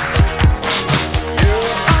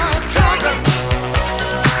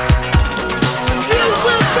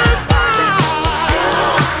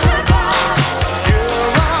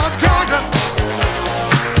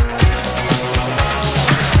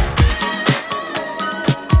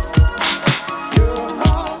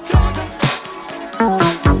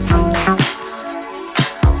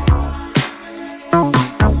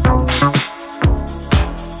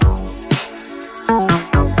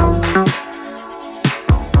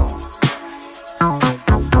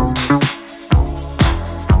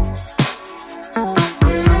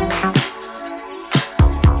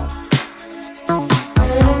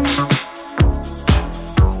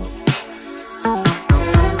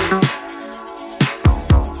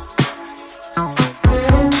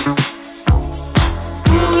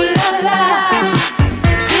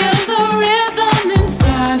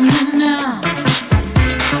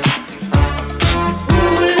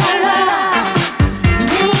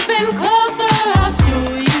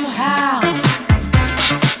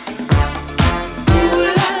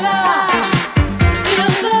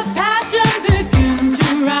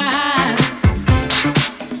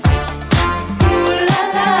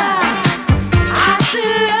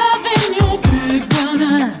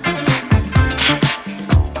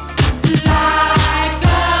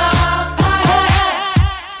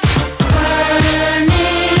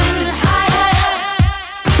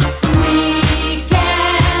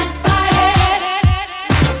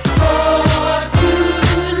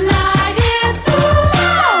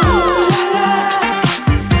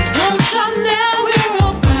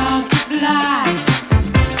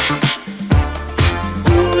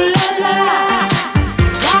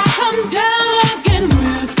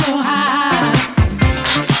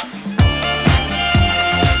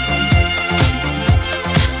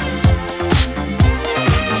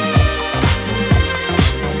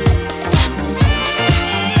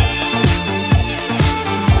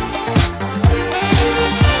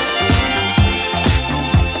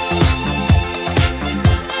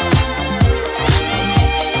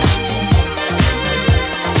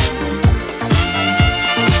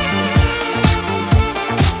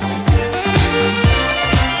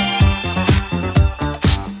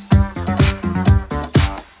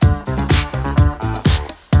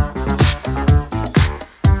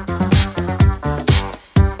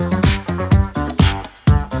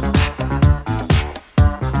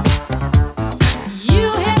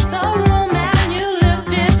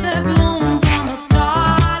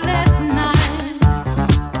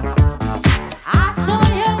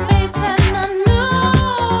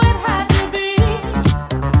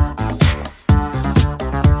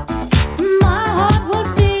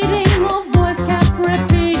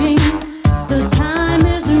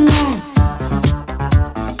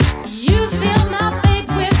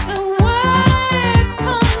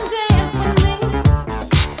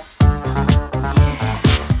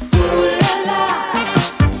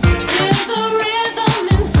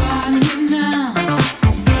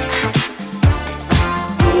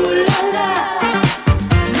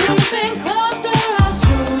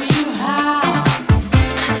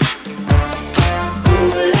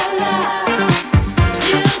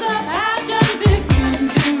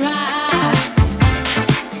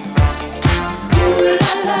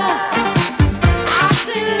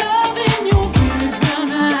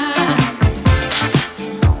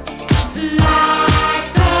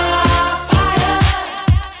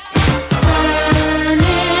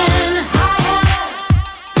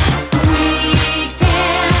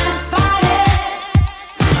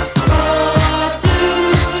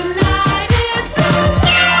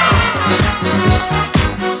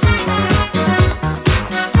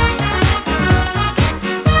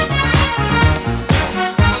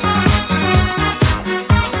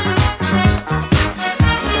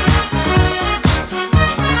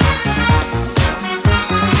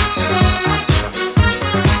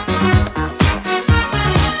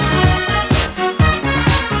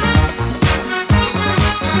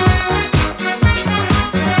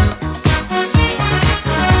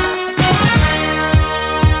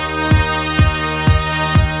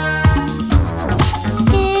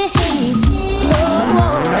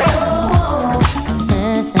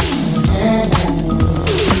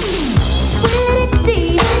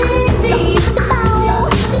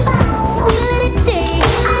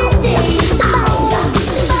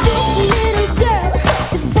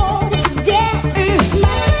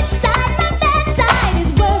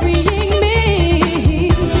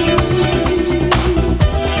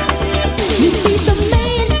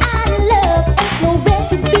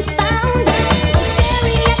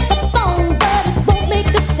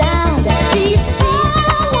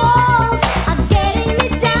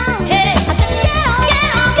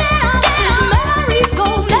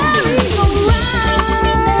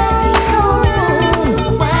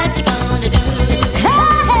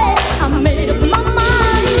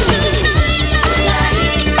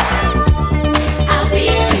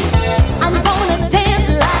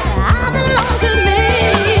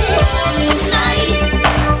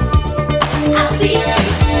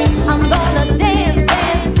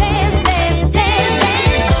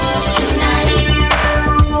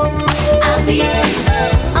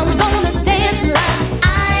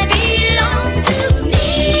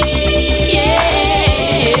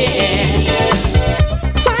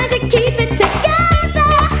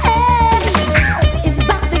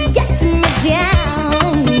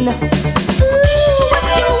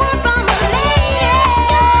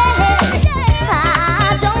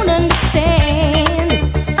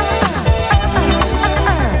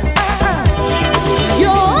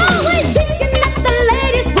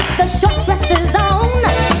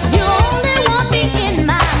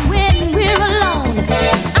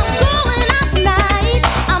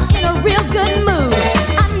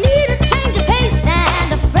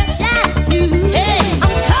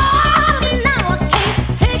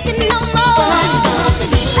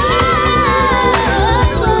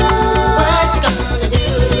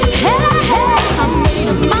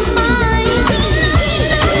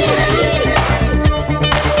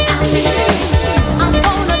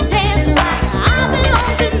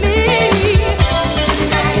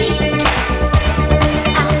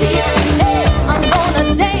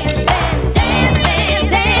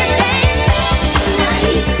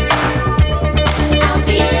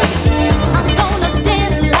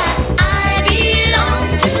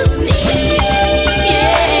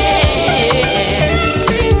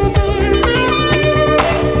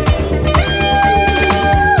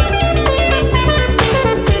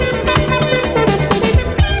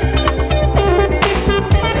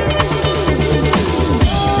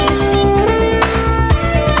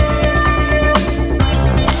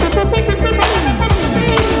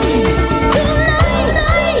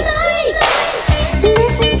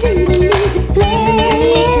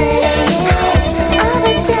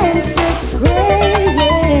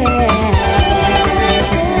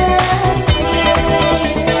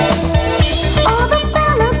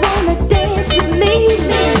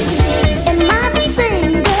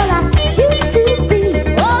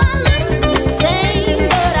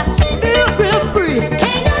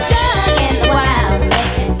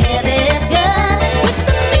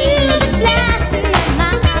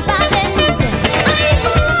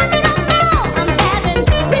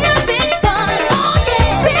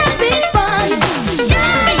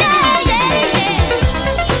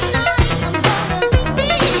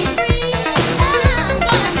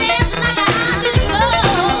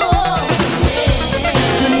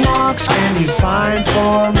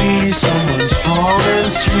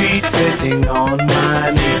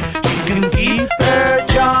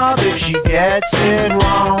 rights it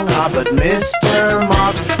wrong. But Mr.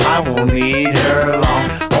 Marks, I won't need her long.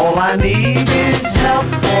 All I need is help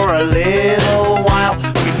for a little while.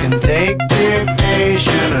 We can take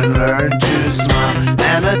dictation and learn to smile.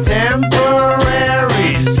 And a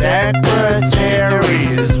temporary secretary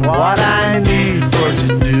is what I need for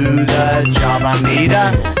to do the job. I need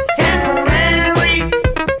a temporary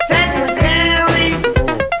secretary,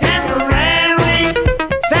 temporary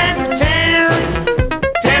secretary,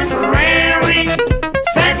 temporary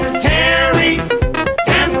secretary,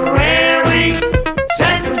 temporary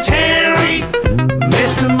secretary.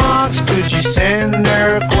 Mr. Marks, could you send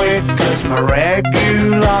her quick? 'Cause my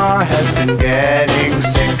regular has been getting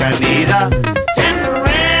sick. I need a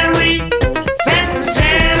temporary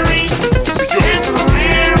secretary,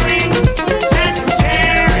 temporary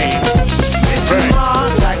secretary. Mr.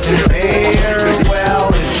 Marks, I can pay her well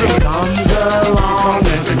if she comes along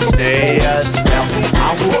and can stay a spell. I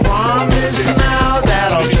will promise now that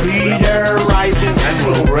I'll treat her right and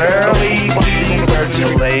will rarely keep her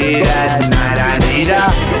till late at night. I need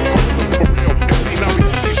a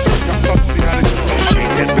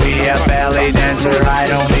be a belly dancer, I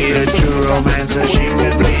don't need a true romancer. She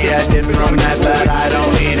could be a diplomat, but I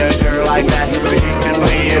don't need a girl like that. She can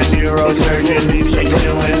be a neurosurgeon if she's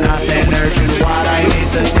doing nothing urgent. What I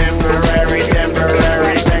need's a temporary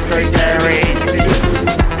secretary.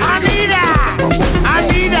 I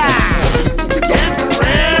need a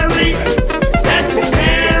temporary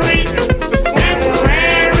secretary,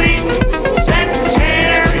 temporary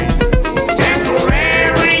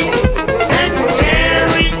secretary,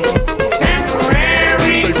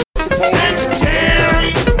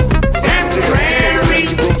 temporary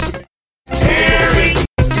secretary.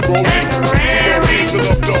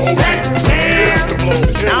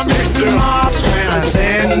 Now, Mr. Marks, when I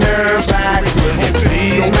send her back, will you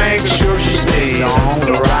please make sure she stays on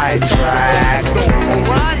the right track?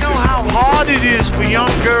 Well, I know how hard it is for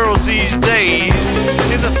young girls these days,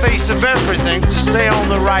 in the face of everything, to stay on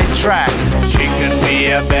the right track. She can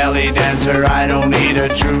be a belly dancer, I don't need a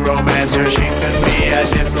true romancer. She can be a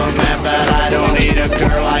diplomat, but I don't need a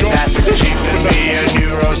girl like that. She can be a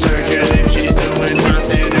neurosurgeon if she's doing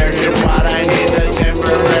nothing urgent. What I need's a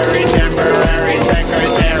temporary secretary. Temporary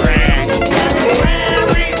secretary. I need a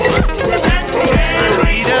temporary secretary.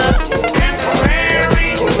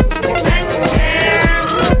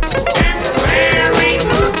 Temporary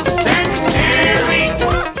secretary.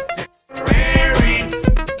 Temporary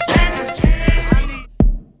secretary.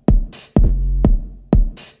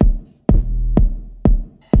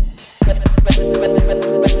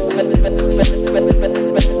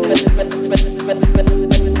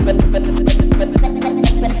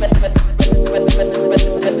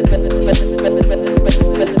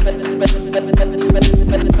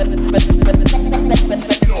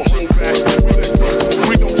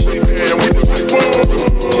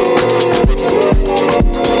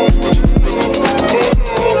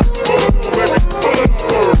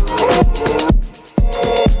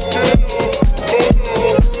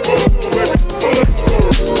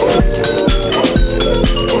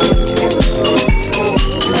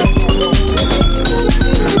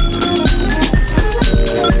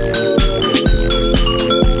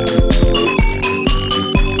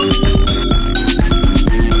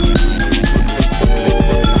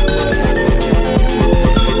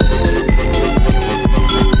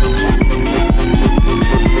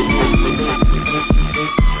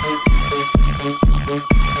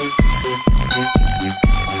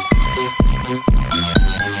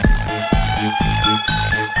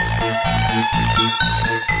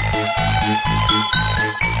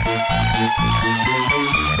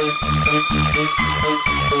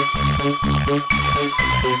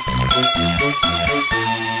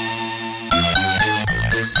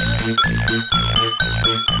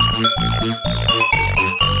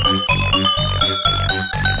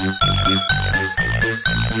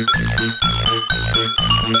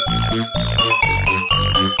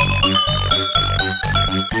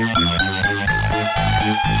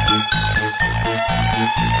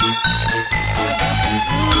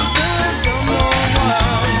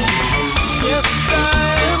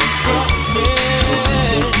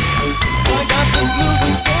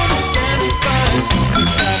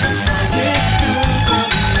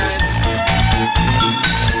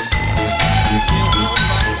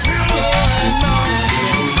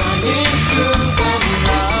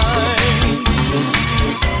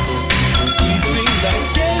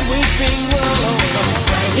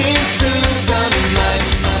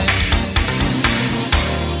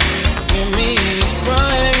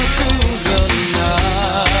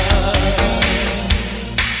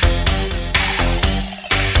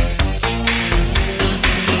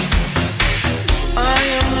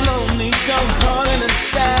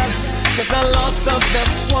 'cause I lost the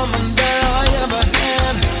best woman that I ever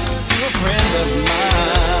had to a friend of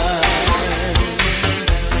mine.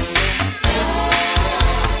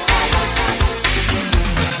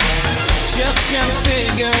 Just can't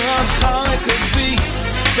figure out how it could be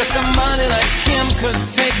that somebody like him could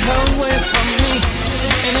take her away from me,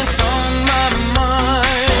 and it's on my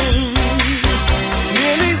mind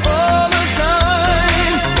nearly all the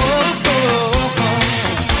time. Oh, oh, oh.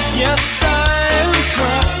 Yes, I'm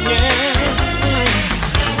crying.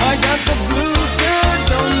 I got the blues and I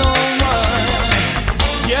don't know why.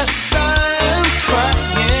 Yes, I'm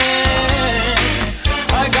crying.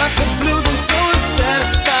 I got the blues and so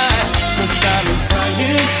unsatisfied, 'cause I've been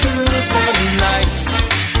crying through the night.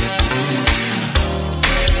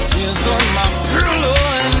 Tears on my pillow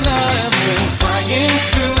and I've been crying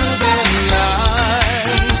through the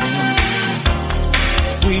night.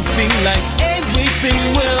 Weeping like a weeping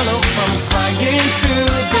willow from crying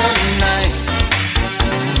through the night.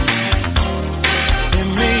 And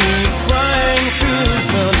me crying through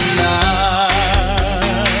the night.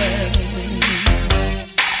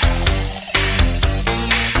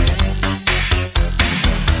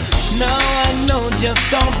 Now I know just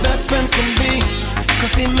how best friends can be,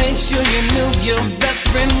 'cause he made sure you knew your best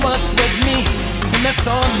friend was with me, and that's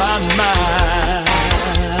on my mind.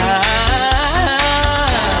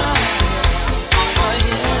 Oh,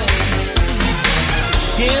 yeah.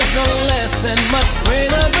 Here's a lesson much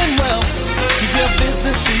greater than wealth. Keep your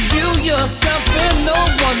business to you, yourself, and no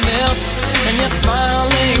one else. And your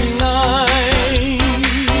smiling eyes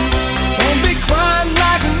won't be crying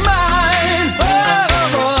like mine.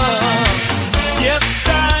 Oh, oh. Yes, I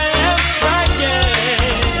am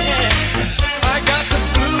crying. I got the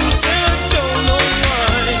blues and I don't know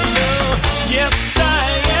why. No. Yes, I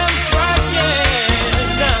am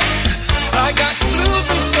crying. I got the blues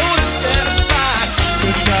and so dissatisfied,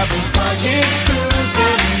 'cause I've been crying through the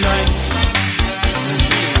night.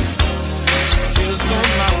 Tears on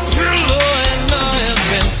my pillow and I have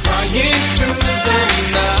been crying through the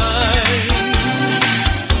night.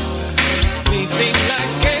 Weeping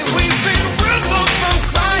like a weeping willow from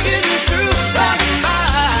crying through the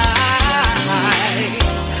night.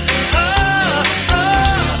 Oh, oh,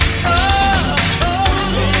 oh,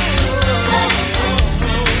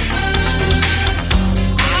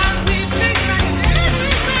 I'm weeping like a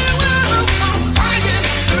weeping willow from crying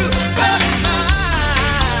through the night.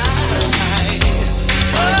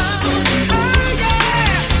 Oh, yeah.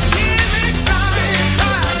 Hear me crying,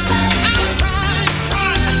 crying. I'm crying,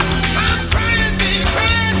 crying. I'm crying, baby,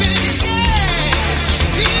 crying, baby, yeah.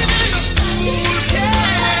 Even a fool can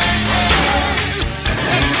tell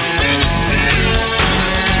that so many tears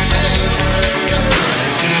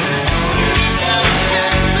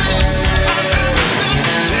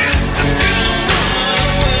to feel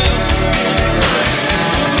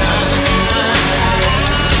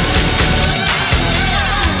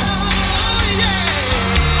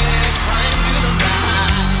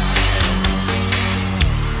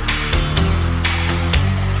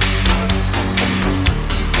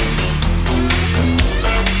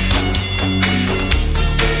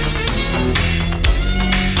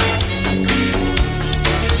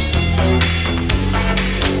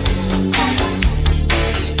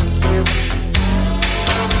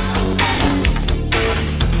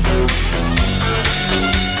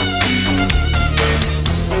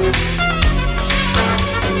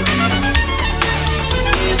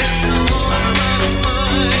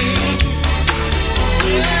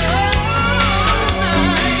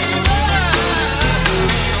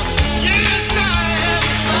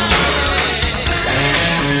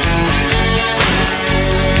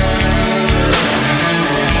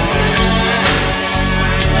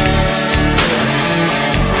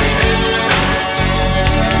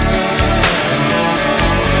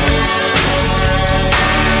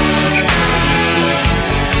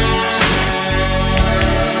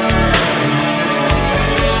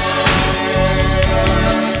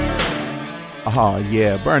Oh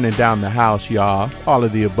yeah, burning down the house, y'all. It's all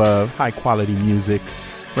of the above. High quality music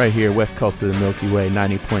right here, west coast of the Milky Way,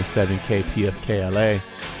 90.7 KPFK LA.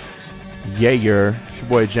 Yeah, it's your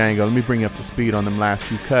boy Django. Let me bring you up to speed on them last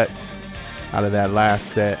few cuts out of that last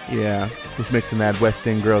set. Yeah, he's mixing that West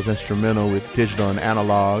End Girls instrumental with digital and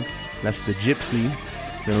analog. That's the Gypsy.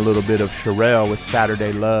 Then a little bit of Sherelle with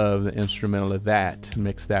Saturday Love, the instrumental of that.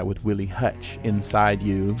 Mix that with Willie Hutch, Inside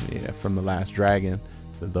You, yeah, from The Last Dragon,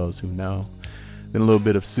 for those who know. Then a little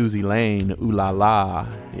bit of Susie Lane, Ooh La La,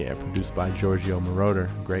 yeah, produced by Giorgio Moroder,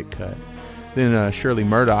 great cut. Then Shirley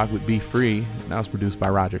Murdoch with Be Free, and that was produced by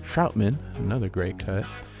Roger Troutman, another great cut.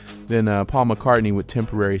 Then Paul McCartney with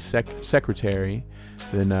Temporary Secretary.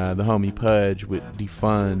 Then the homie Pudge with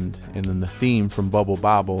Defund. And then the theme from Bubble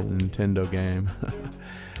Bobble, the Nintendo game.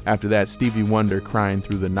 After that, Stevie Wonder, Crying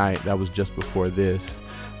Through the Night. That was just before this.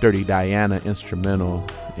 Dirty Diana instrumental,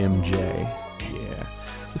 MJ. Yeah.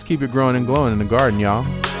 Let's keep it growing and glowing in the garden, y'all.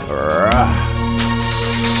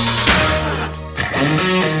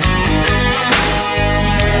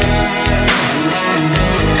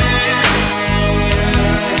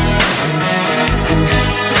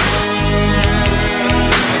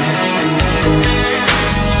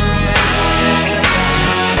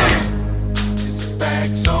 It's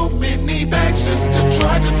bags, so many bags, just to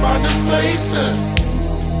try to find a place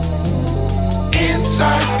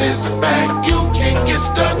inside this bag, you can't get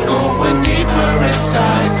stuck going deeper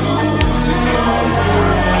inside, losing your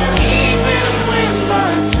mind. Even when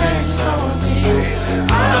my tank's on me,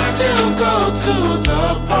 I'll still go to the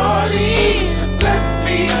party. Let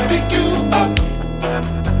me pick you up.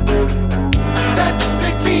 That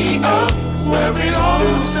pick me up where it all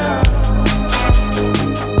goes down.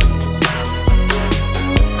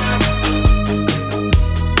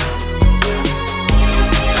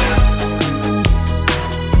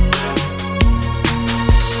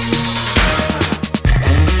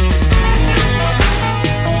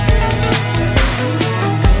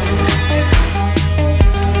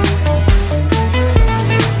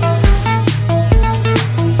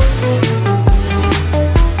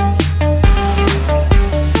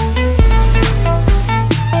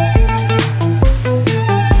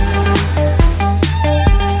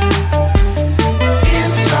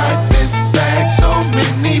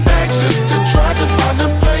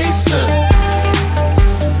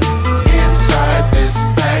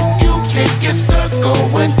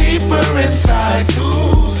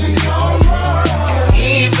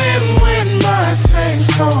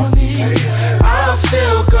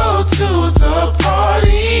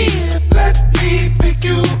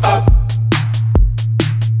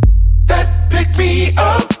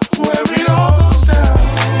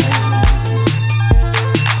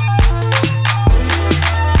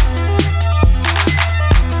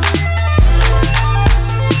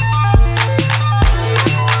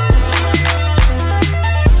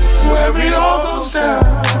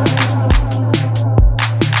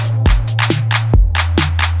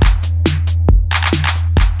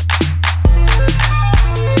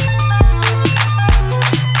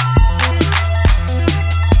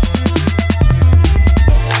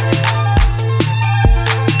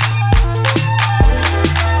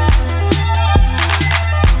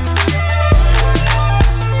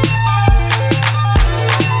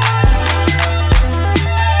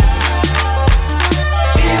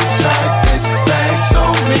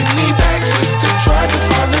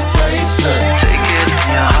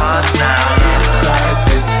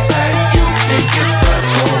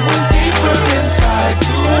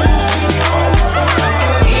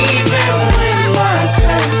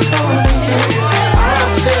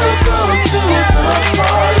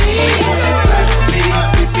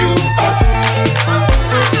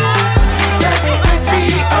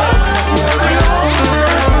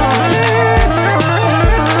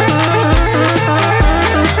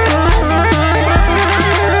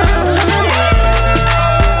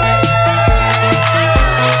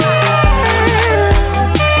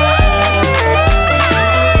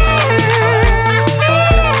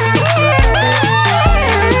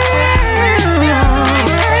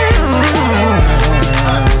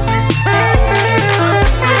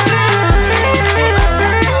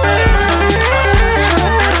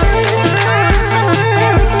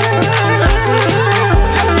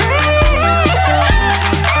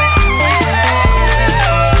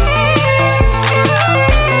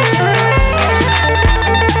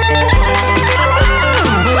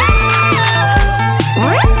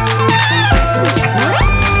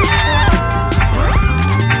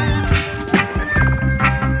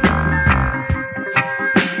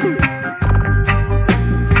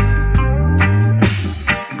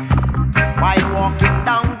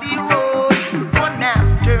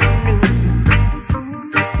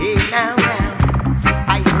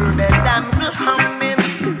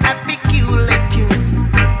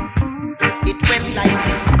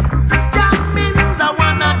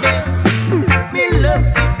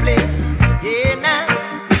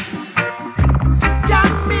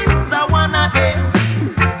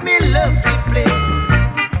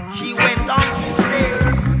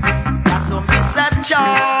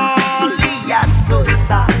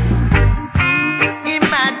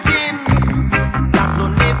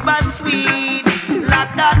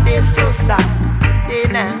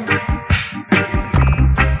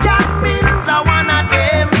 Jammins are one of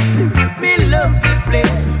them.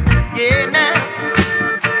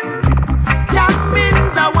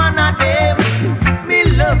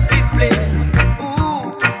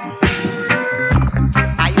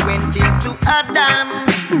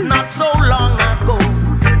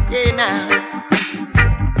 now.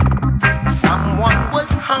 Someone was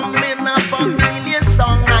humming a familiar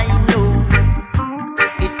song I know.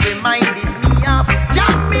 It reminded me of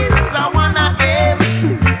jammings. I wanna have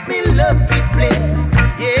me love to play.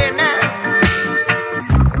 Yeah now.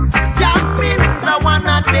 Jammings. I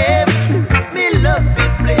wanna have me love to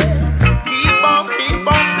play. Keep on playing.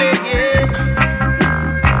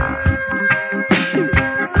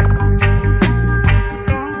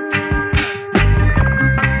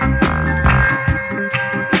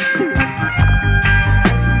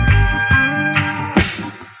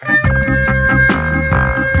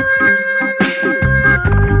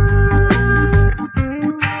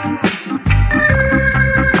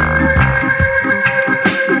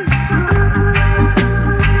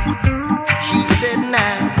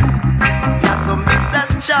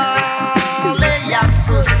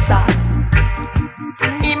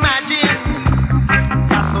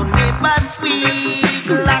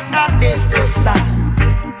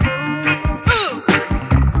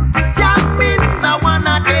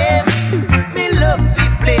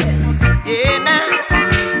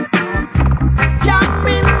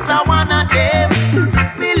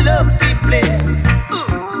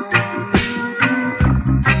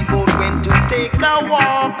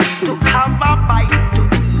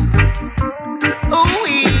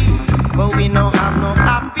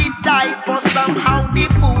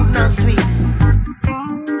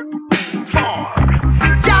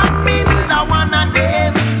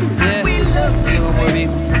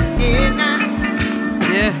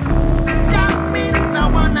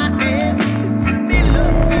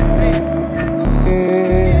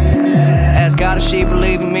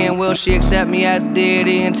 She accept me as a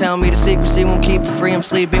deity and tell me the secrecy won't keep her free. I'm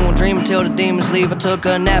sleeping, won't dream until the demons leave. I took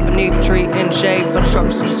a nap beneath the tree in the shade for the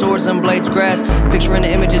sharpness of the swords and blades of grass. Picturing the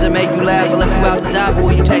images that make you laugh. I left you out to die, but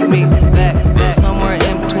will you take me back? Somewhere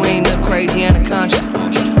in between the crazy and the conscious.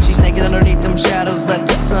 She's naked underneath them shadows, let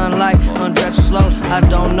the sunlight undress her slow. I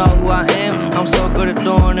don't know who I am, I'm so good at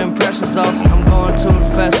doing impressions though. I'm going to the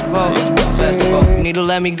festival, you need to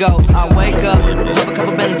let me go. I wake up, pop a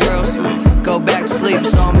couple Benadryls, go back to sleep,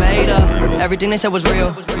 so I'm made up. Everything they said was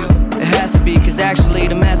real. It has to be, cause actually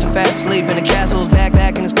the master fast asleep in the castle's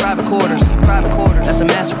back in his private quarters. That's a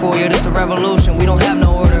master for you, this a revolution, we don't have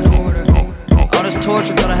no order. All this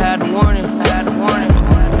torture, thought I had to warn you.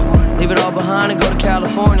 Leave it all behind and go to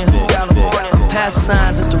California. I'm past the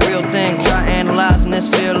signs, it's the real thing. Try analyzing this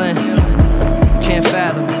feeling. You can't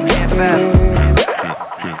fathom.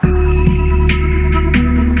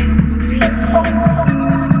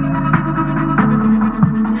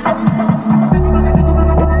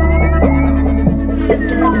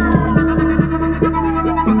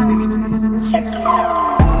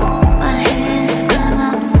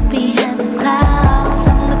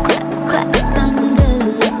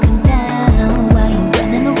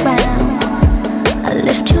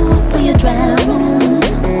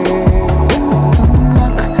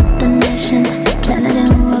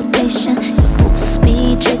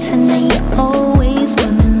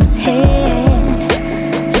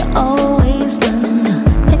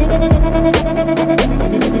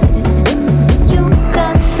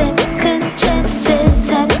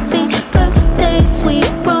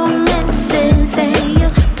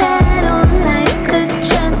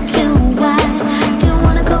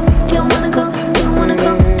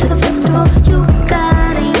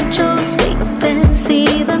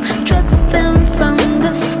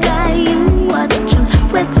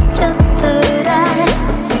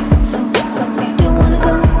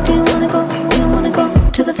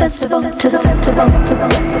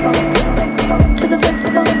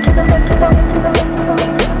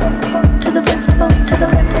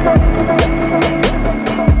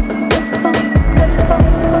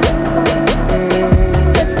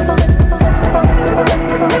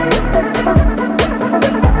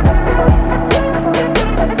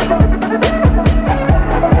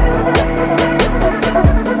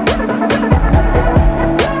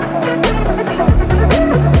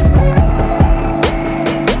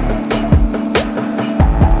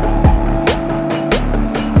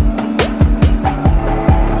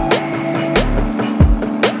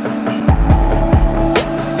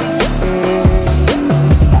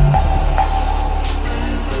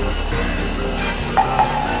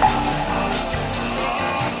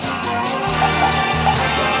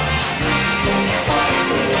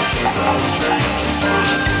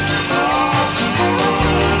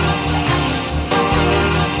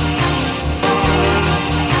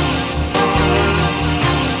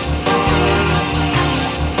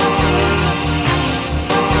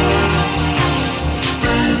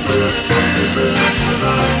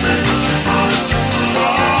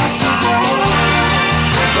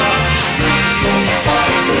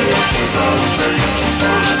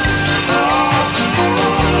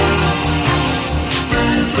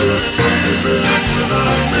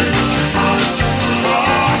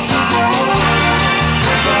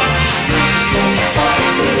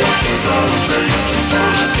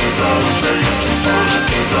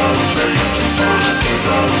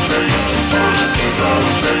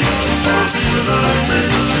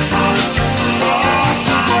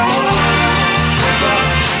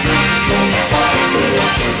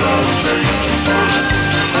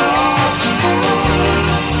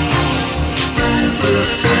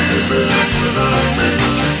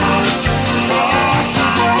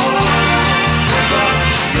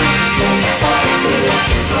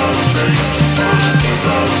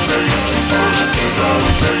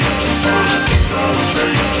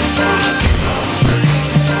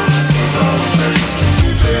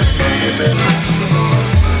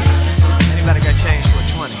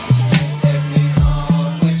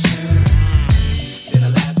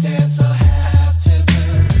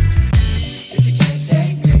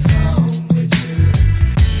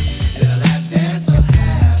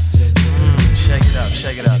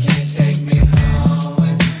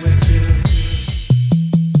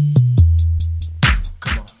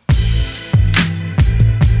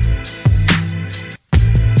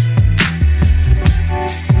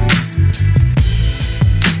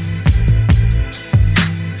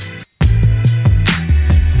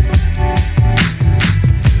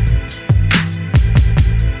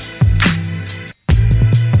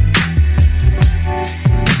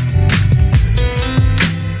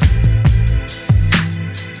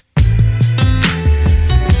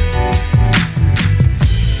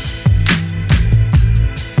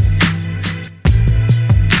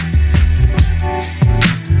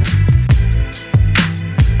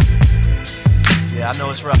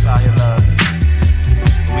 here, love.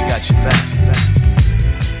 We got you back.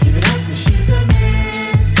 Give it up 'cause she's a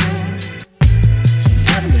man's girl. She's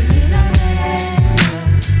traveling in a man's world.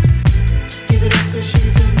 Give it up 'cause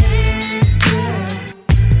she's a man's girl.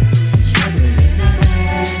 She's traveling in a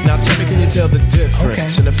man's Now tell me, can you tell the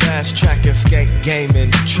difference in the fast track and skank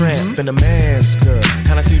gaming tramp and a man's girl?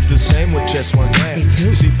 Kinda seems the same with just one glance.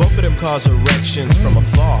 You see, both of them cause erections from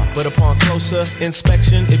afar, but upon closer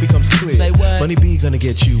inspection, it becomes clear. Say what? Bunny B gonna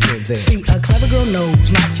get you in there. See, a clever girl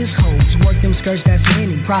knows, not just hoes. Work them skirts that's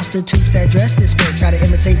mini, prostitutes that dress this way, try to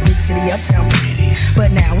imitate big city uptown beauties.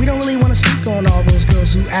 But now, we don't really want to speak on all those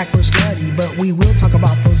girls who act real slutty, but we will talk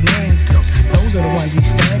about those man's girls. Those are the ones we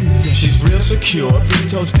study. Yeah. She's real secure, pretty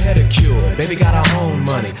toes pedicured. Baby got her own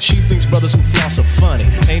money. She thinks brothers who floss are funny.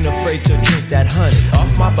 Ain't afraid to drink that honey.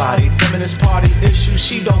 Off my body, feminist party issues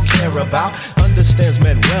she don't care about. Understands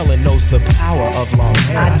men well and knows the power of long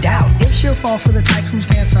hair. I doubt if she'll fall for the type whose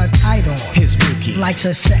pants are tight on. His bookie likes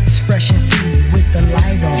her sex fresh and fruity with the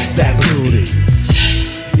light on. That booty.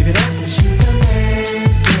 Give it up 'cause she's a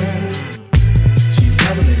man's girl. She's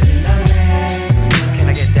traveling in a man's world. Can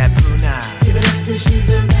I get that boo now? Give it up 'cause she's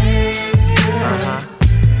a man's girl.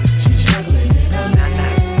 She's traveling in a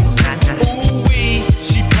man's world. Ooh-wee,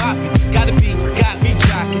 she poppin', got me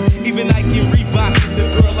jockin'. Even Nike and Reebok, the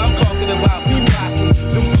girl I'm talking about, be rockin'.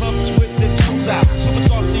 Them pumps with the toes out, super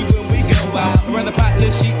saucy when we go out. Run the pot,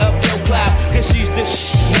 lift she up your cloud, 'cause she's the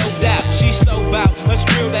no doubt. She's so bout a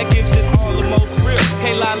skrill that gives it all the most real.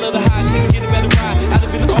 Can't lie, love the high, can't get a better ride out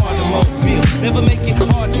of an automobile. Never make it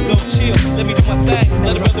hard to go chill. Let me do my thing,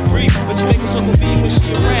 let a brother breathe. But she make it so convenient when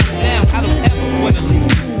she around. Now I don't ever wanna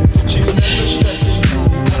leave. She's never stressing.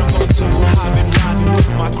 When I'm on tour, I've been riding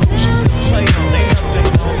with my crew. She says play on, they nothing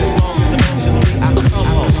long as eventually I come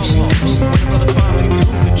home. When the brother finally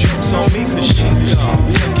took the jokes on me, 'cause she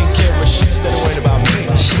taking care of she instead of worried about me.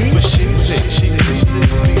 But she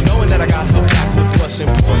pleases me, knowing that I got her back with what's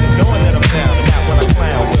important, knowing that I'm down and out when I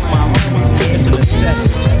clown with my homies. It's a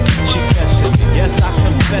necessity. She gets it, yes I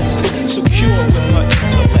confess it. Secure with her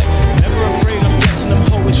intellect, never afraid of flexing them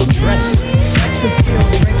hoish dresses. Sex appeal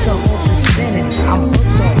drapes a whole vicinity. I'm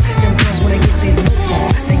hooked on them girls when they get their look on.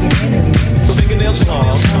 They get enemy. Fingernails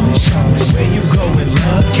long. Show me where you going,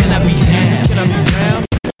 love. Can I be down? Can I be down?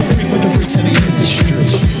 Freak with the freaks in the industry.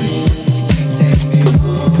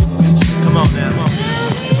 Come on now.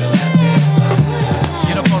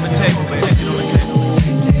 Get up on the table, baby. Get on the table.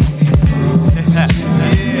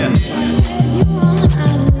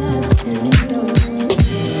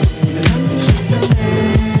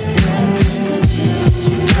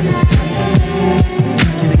 Yeah.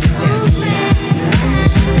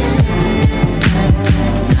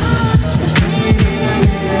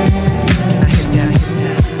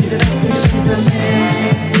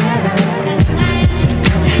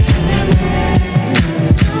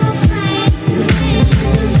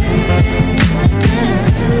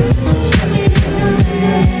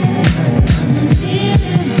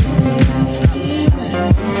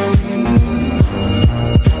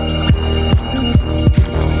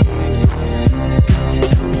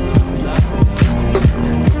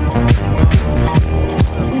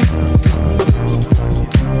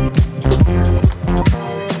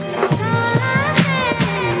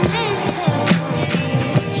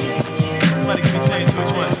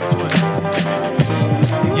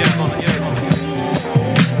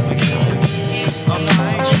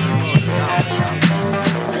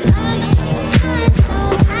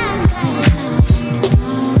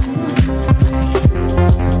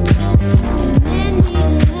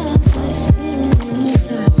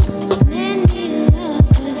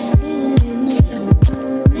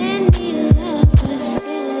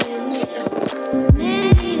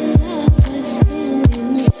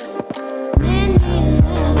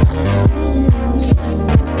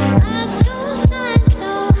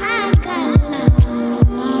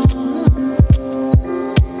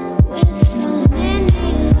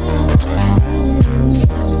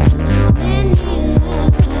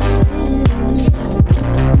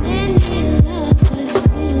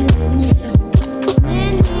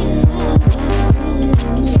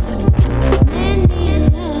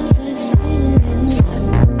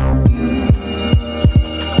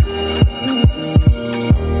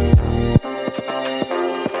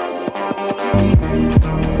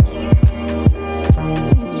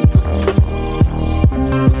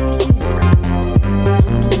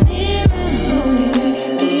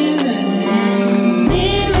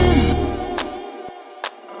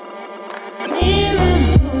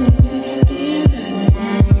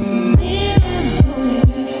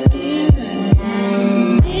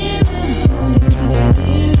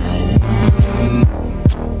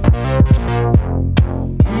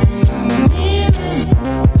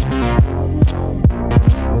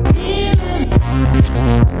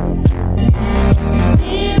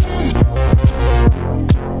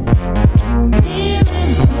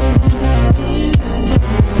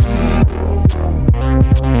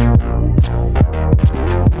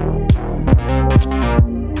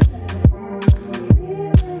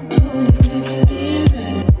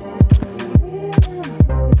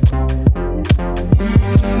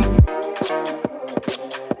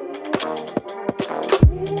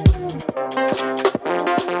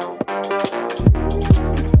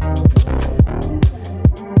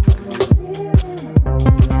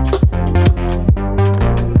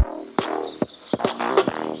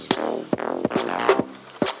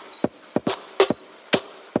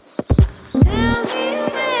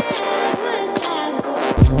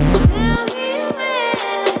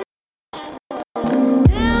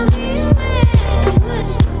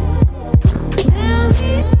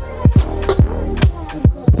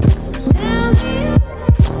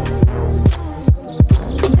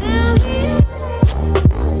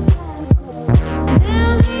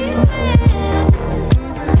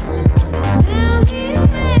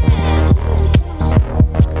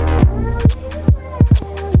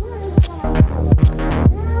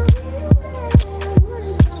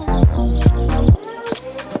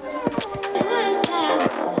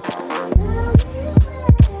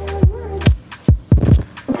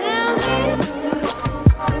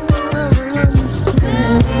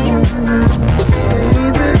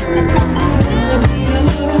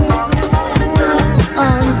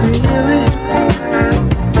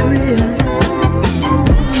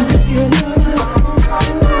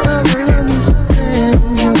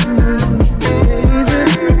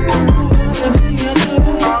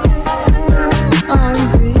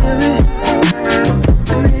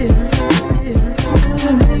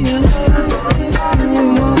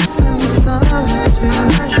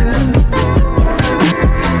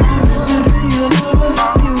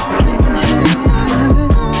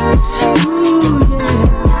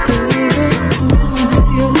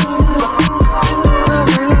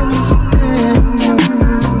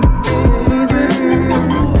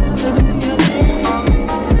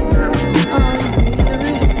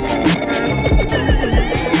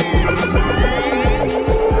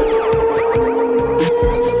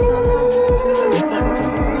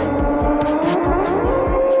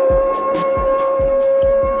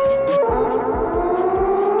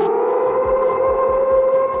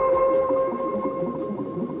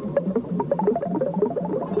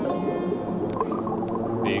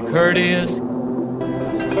 courteous.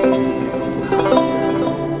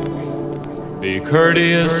 Be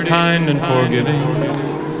courteous, kind, and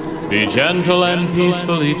forgiving. Be gentle and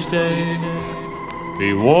peaceful each day.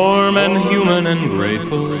 Be warm and human and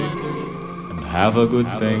grateful, and have a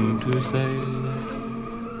good thing to say.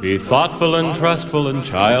 Be thoughtful and trustful and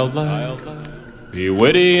childlike. Be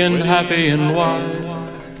witty and happy and wise.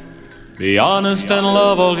 Be honest and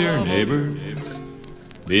love all your neighbors.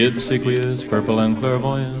 Be obsequious, purple and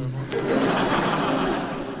clairvoyant.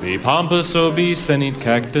 Be pompous, obese, and eat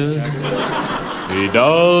cactus. Be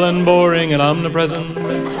dull and boring and omnipresent.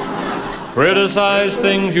 Criticize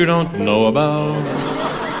things you don't know about.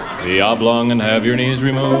 Be oblong and have your knees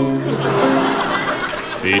removed.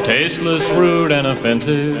 Be tasteless, rude, and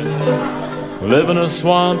offensive. Live in a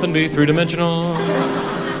swamp and be three-dimensional.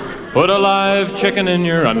 Put a live chicken in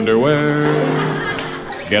your underwear.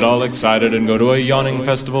 Get all excited and go to a yawning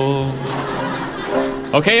festival.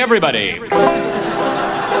 Okay, everybody.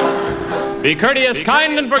 Be courteous,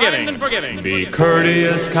 kind, and forgiving. Be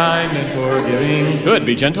courteous, kind, and forgiving. Good.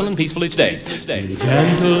 Be gentle and peaceful each day. Be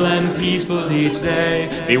gentle and peaceful each day.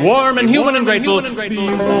 Be warm and human and grateful. Be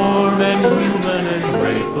warm and human and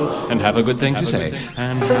grateful. And have a good thing to say.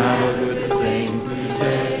 And have a good thing to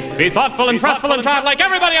say. Be thoughtful and trustful and childlike.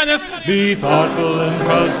 Everybody on this. Be thoughtful and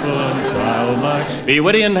trustful and childlike. Be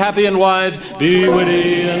witty and happy and wise. Be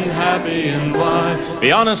witty and happy and wise.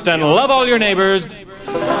 Be honest and love all your neighbors.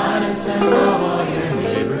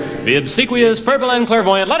 Be obsequious, purple, and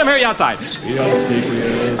clairvoyant. Let them hear you outside. Be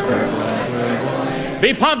obsequious, purple, and clairvoyant.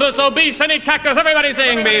 Be pompous, obese, and eat cactus. Everybody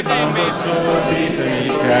sing. Be pompous, obese, and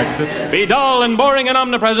eat cactus. Be dull and boring and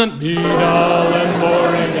omnipresent. Be dull and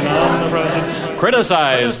boring and omnipresent.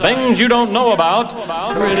 Criticize things you don't know about.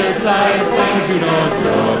 Criticize things you don't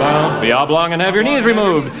know about. Be oblong and have your knees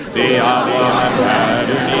removed. Be oblong and have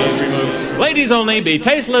your knees removed. Ladies only. Be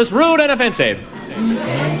tasteless, rude, and offensive.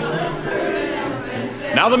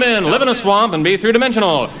 Now the men, live in a swamp and be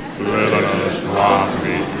three-dimensional. Live in a swamp and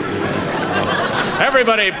be three-dimensional.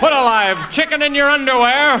 Everybody, put a live chicken in your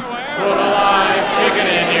underwear. Put a live chicken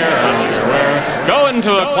in your underwear. Go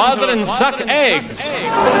into a closet and suck eggs. Go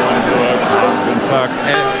into a closet and suck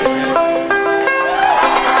eggs.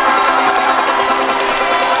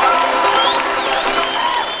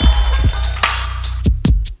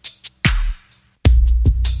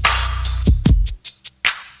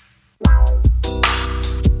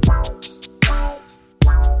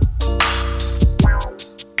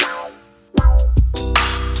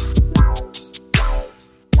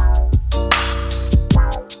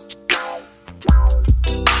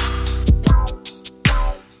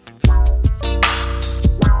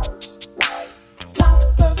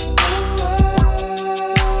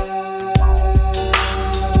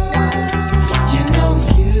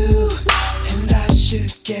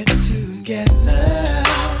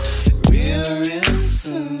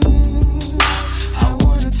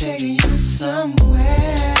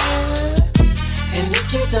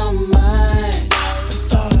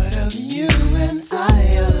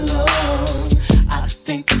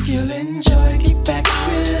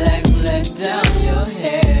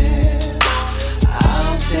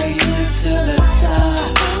 Take you to the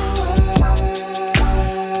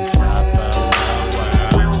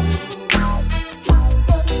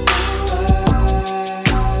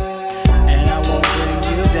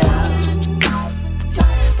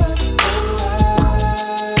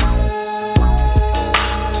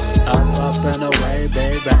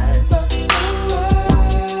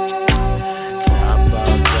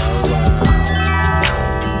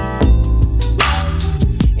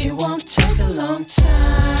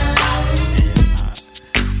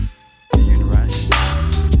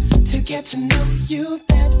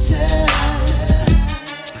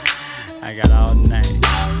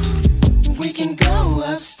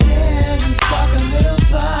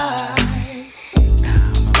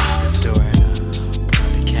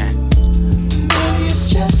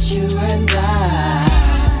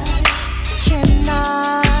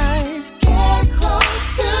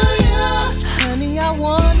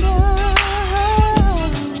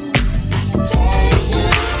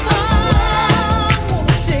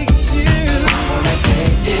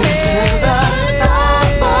top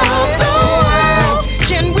of the world.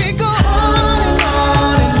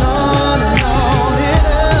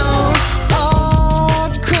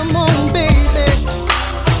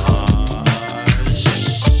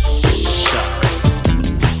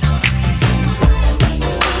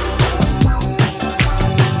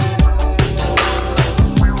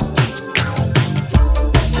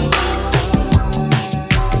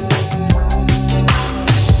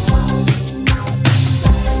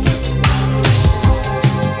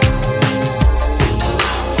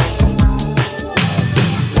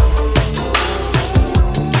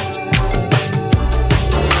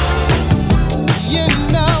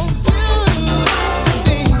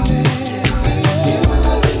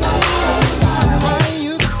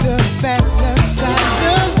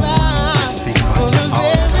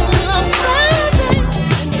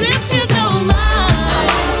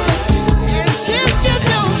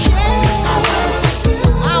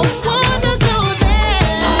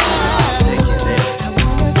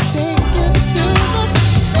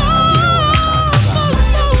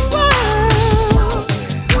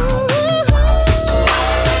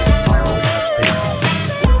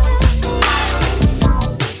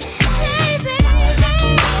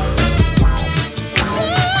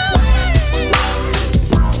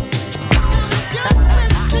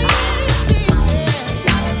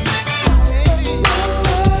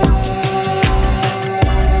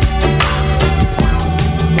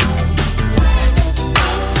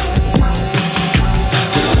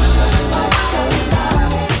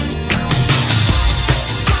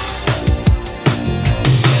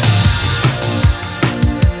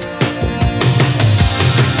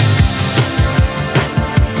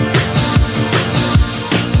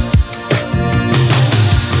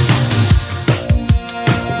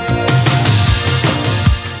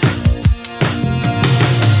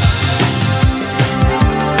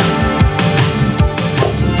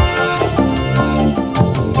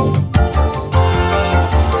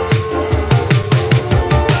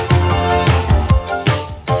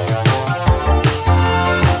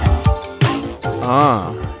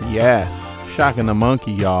 Shocking the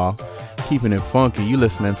Monkey, y'all. Keeping it funky. You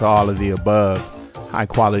listening to all of the above. High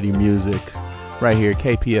quality music. Right here,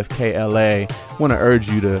 KPFK LA. Want to urge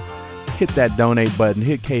you to hit that donate button.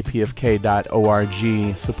 Hit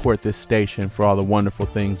kpfk.org. Support this station for all the wonderful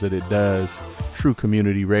things that it does. True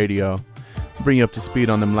community radio. Bring you up to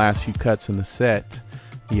speed on them last few cuts in the set.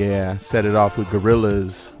 Yeah, set it off with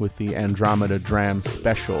Gorillaz with the Andromeda Dram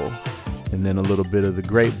Special. And then a little bit of the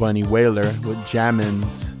Great Bunny Wailer with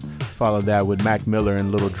Jammins. Followed that with Mac Miller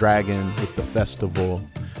and Little Dragon with The Festival.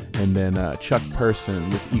 And then Chuck Person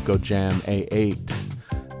with Eco Jam A8.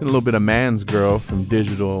 Then a little bit of Man's Girl from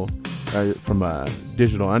Digital Underground.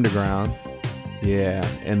 Yeah,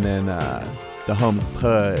 and then the homie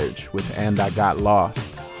Pudge with And I Got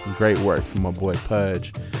Lost. Some great work from my boy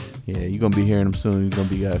Pudge. Yeah, you're going to be hearing him soon. He's going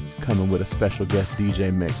to be coming with a special guest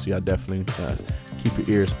DJ mix. So y'all definitely keep your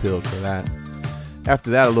ears peeled for that. After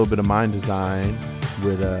that, a little bit of Mind Design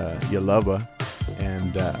with Your Lover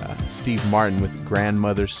and Steve Martin with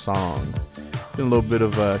Grandmother's Song. Then a little bit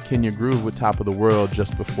of Kenya Groove with Top of the World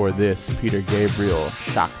just before this. Peter Gabriel,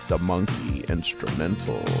 Shock the Monkey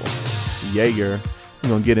instrumental. Jaeger. I'm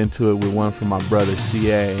going to get into it with one from my brother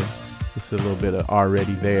CA. Just a little bit of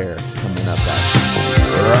Already There coming up at you.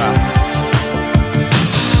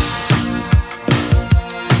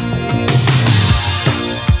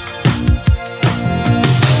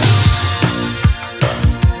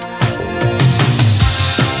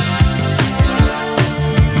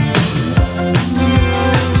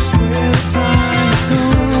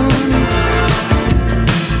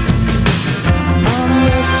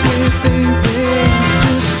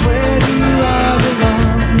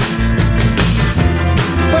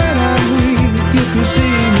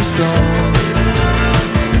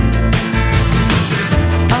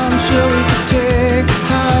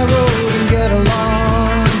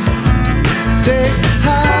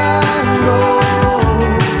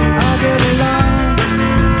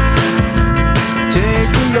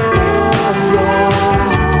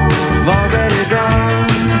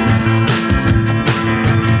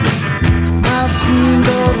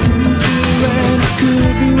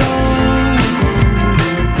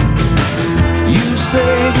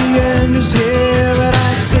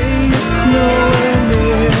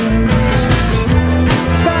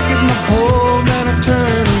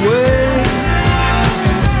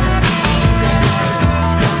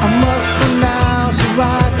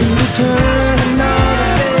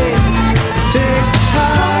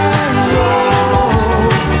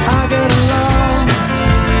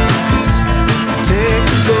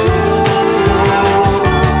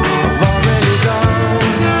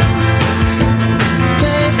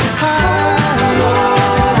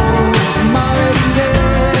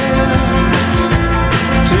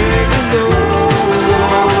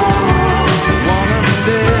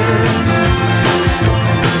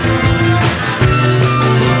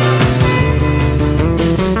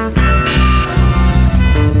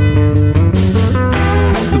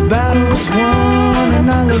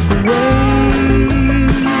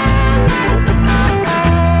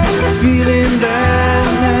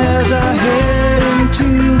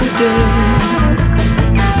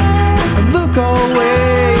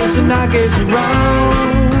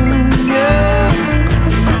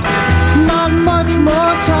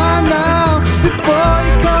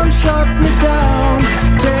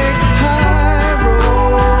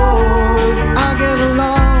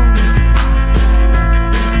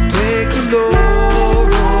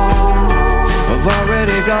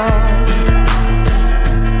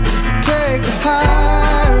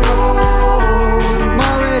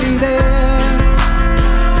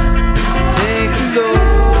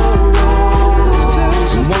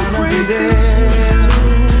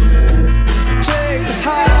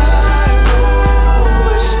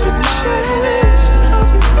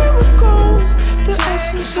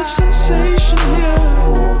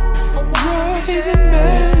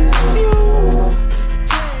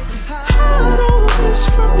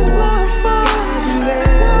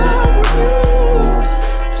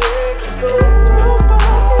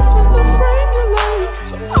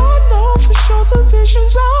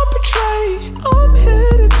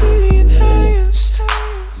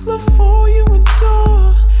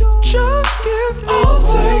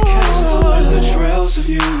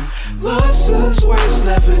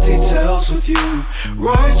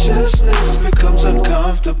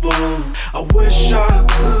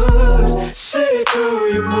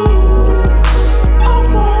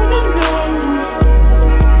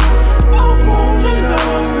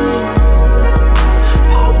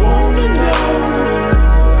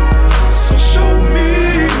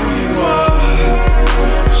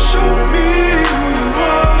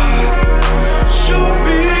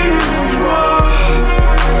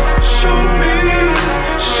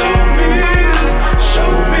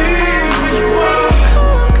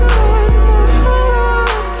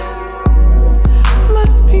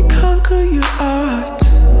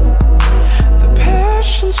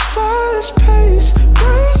 fast pace,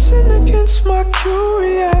 racing against my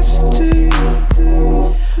curiosity.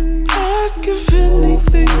 I'd give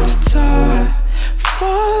anything to die,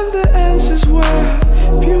 find the answers where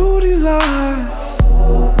beauty lies.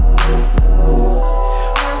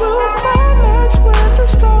 We'll climax where the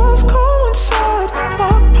stars coincide,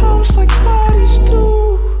 lock palms like bodies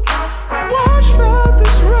do. Watch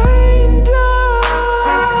feathers rain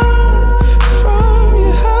down from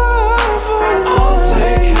your heaven. I'll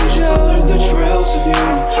take hands to learn the trails of you.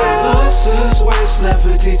 Lessons waste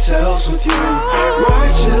never details with you.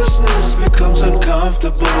 Righteousness becomes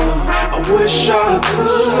uncomfortable. I wish I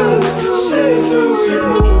could see through your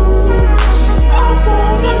moves. I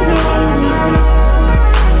wanna know.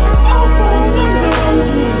 I wanna know.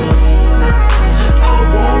 I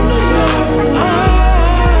wanna know.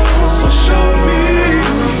 So show me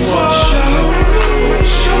who you are.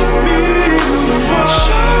 Show me who you are.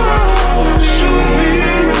 Show me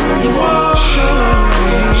who you are. Show me.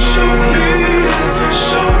 Show me who you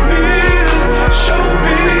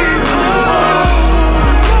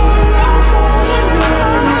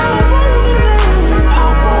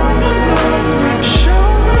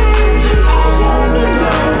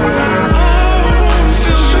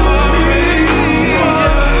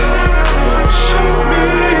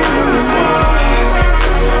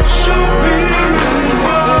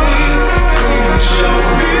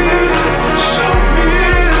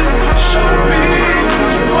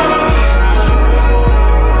are.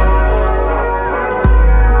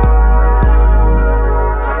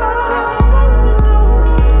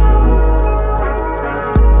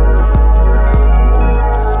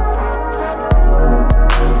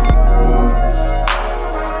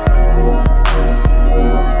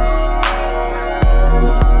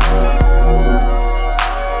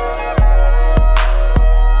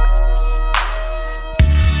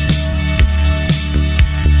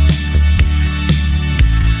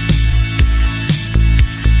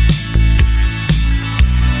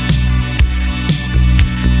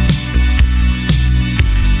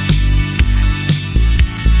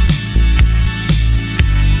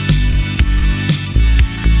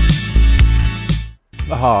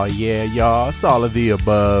 Oh yeah, y'all, it's all of the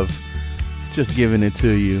above. Just giving it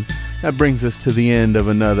to you. That brings us to the end of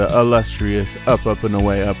another illustrious Up, Up, and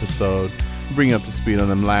Away episode. Bring you up to speed on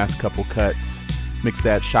them last couple cuts. Mix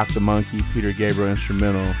that Shock the Monkey, Peter Gabriel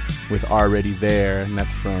instrumental with Already There, and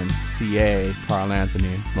that's from CA, Carl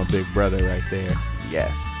Anthony. It's my big brother right there.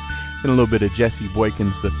 Yes. Then a little bit of Jesse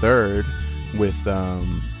Boykins III with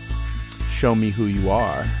Show Me Who You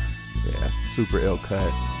Are. Yeah, that's a super ill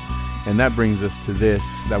cut. And that brings us to this.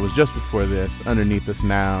 That was just before this. Underneath Us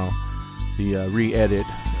Now, the re-edit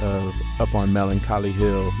of Up on Melancholy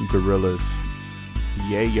Hill, Gorillaz.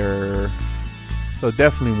 Yeah. So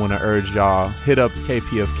definitely want to urge y'all, hit up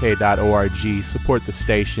kpfk.org, support the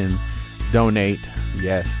station, donate.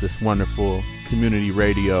 Yes, this wonderful community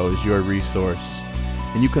radio is your resource.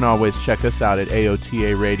 And you can always check us out at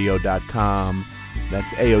aotaradio.com.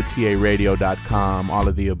 That's aotaradio.com, all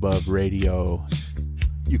of the above radio.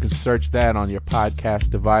 You can search that on your podcast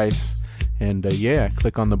device. And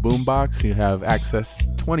click on the boombox. You have access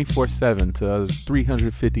 24/7 to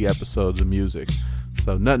 350 episodes of music.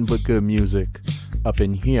 So nothing but good music up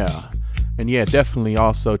in here. And definitely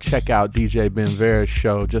also check out DJ Ben Vera's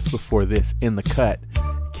show just before this, In the Cut.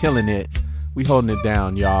 Killing it. We holding it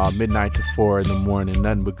down, y'all. Midnight to 4 in the morning.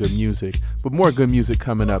 Nothing but good music. But more good music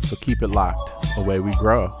coming up, so keep it locked. Away we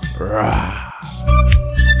grow. Rah.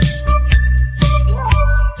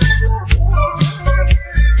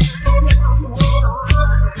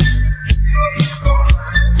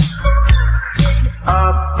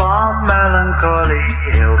 Up on Melancholy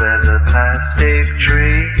Hill there's a plastic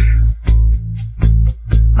tree.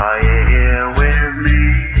 Are you here with me?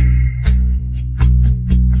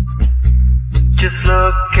 Just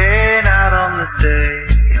looking out on the day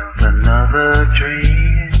of another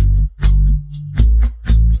dream,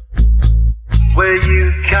 where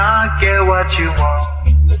you can't get what you want,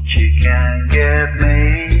 but you can get me.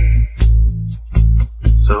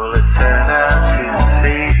 So let's head out to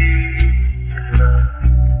sea.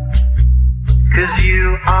 'Cause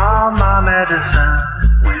you are my medicine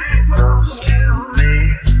when you're close to me.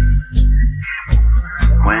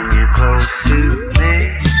 When you're close to me.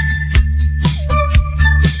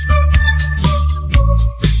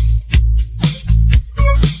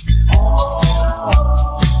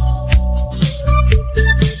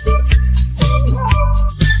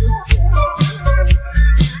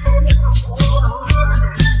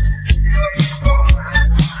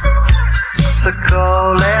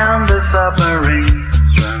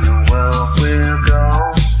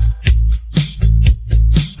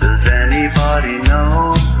 Nobody knows.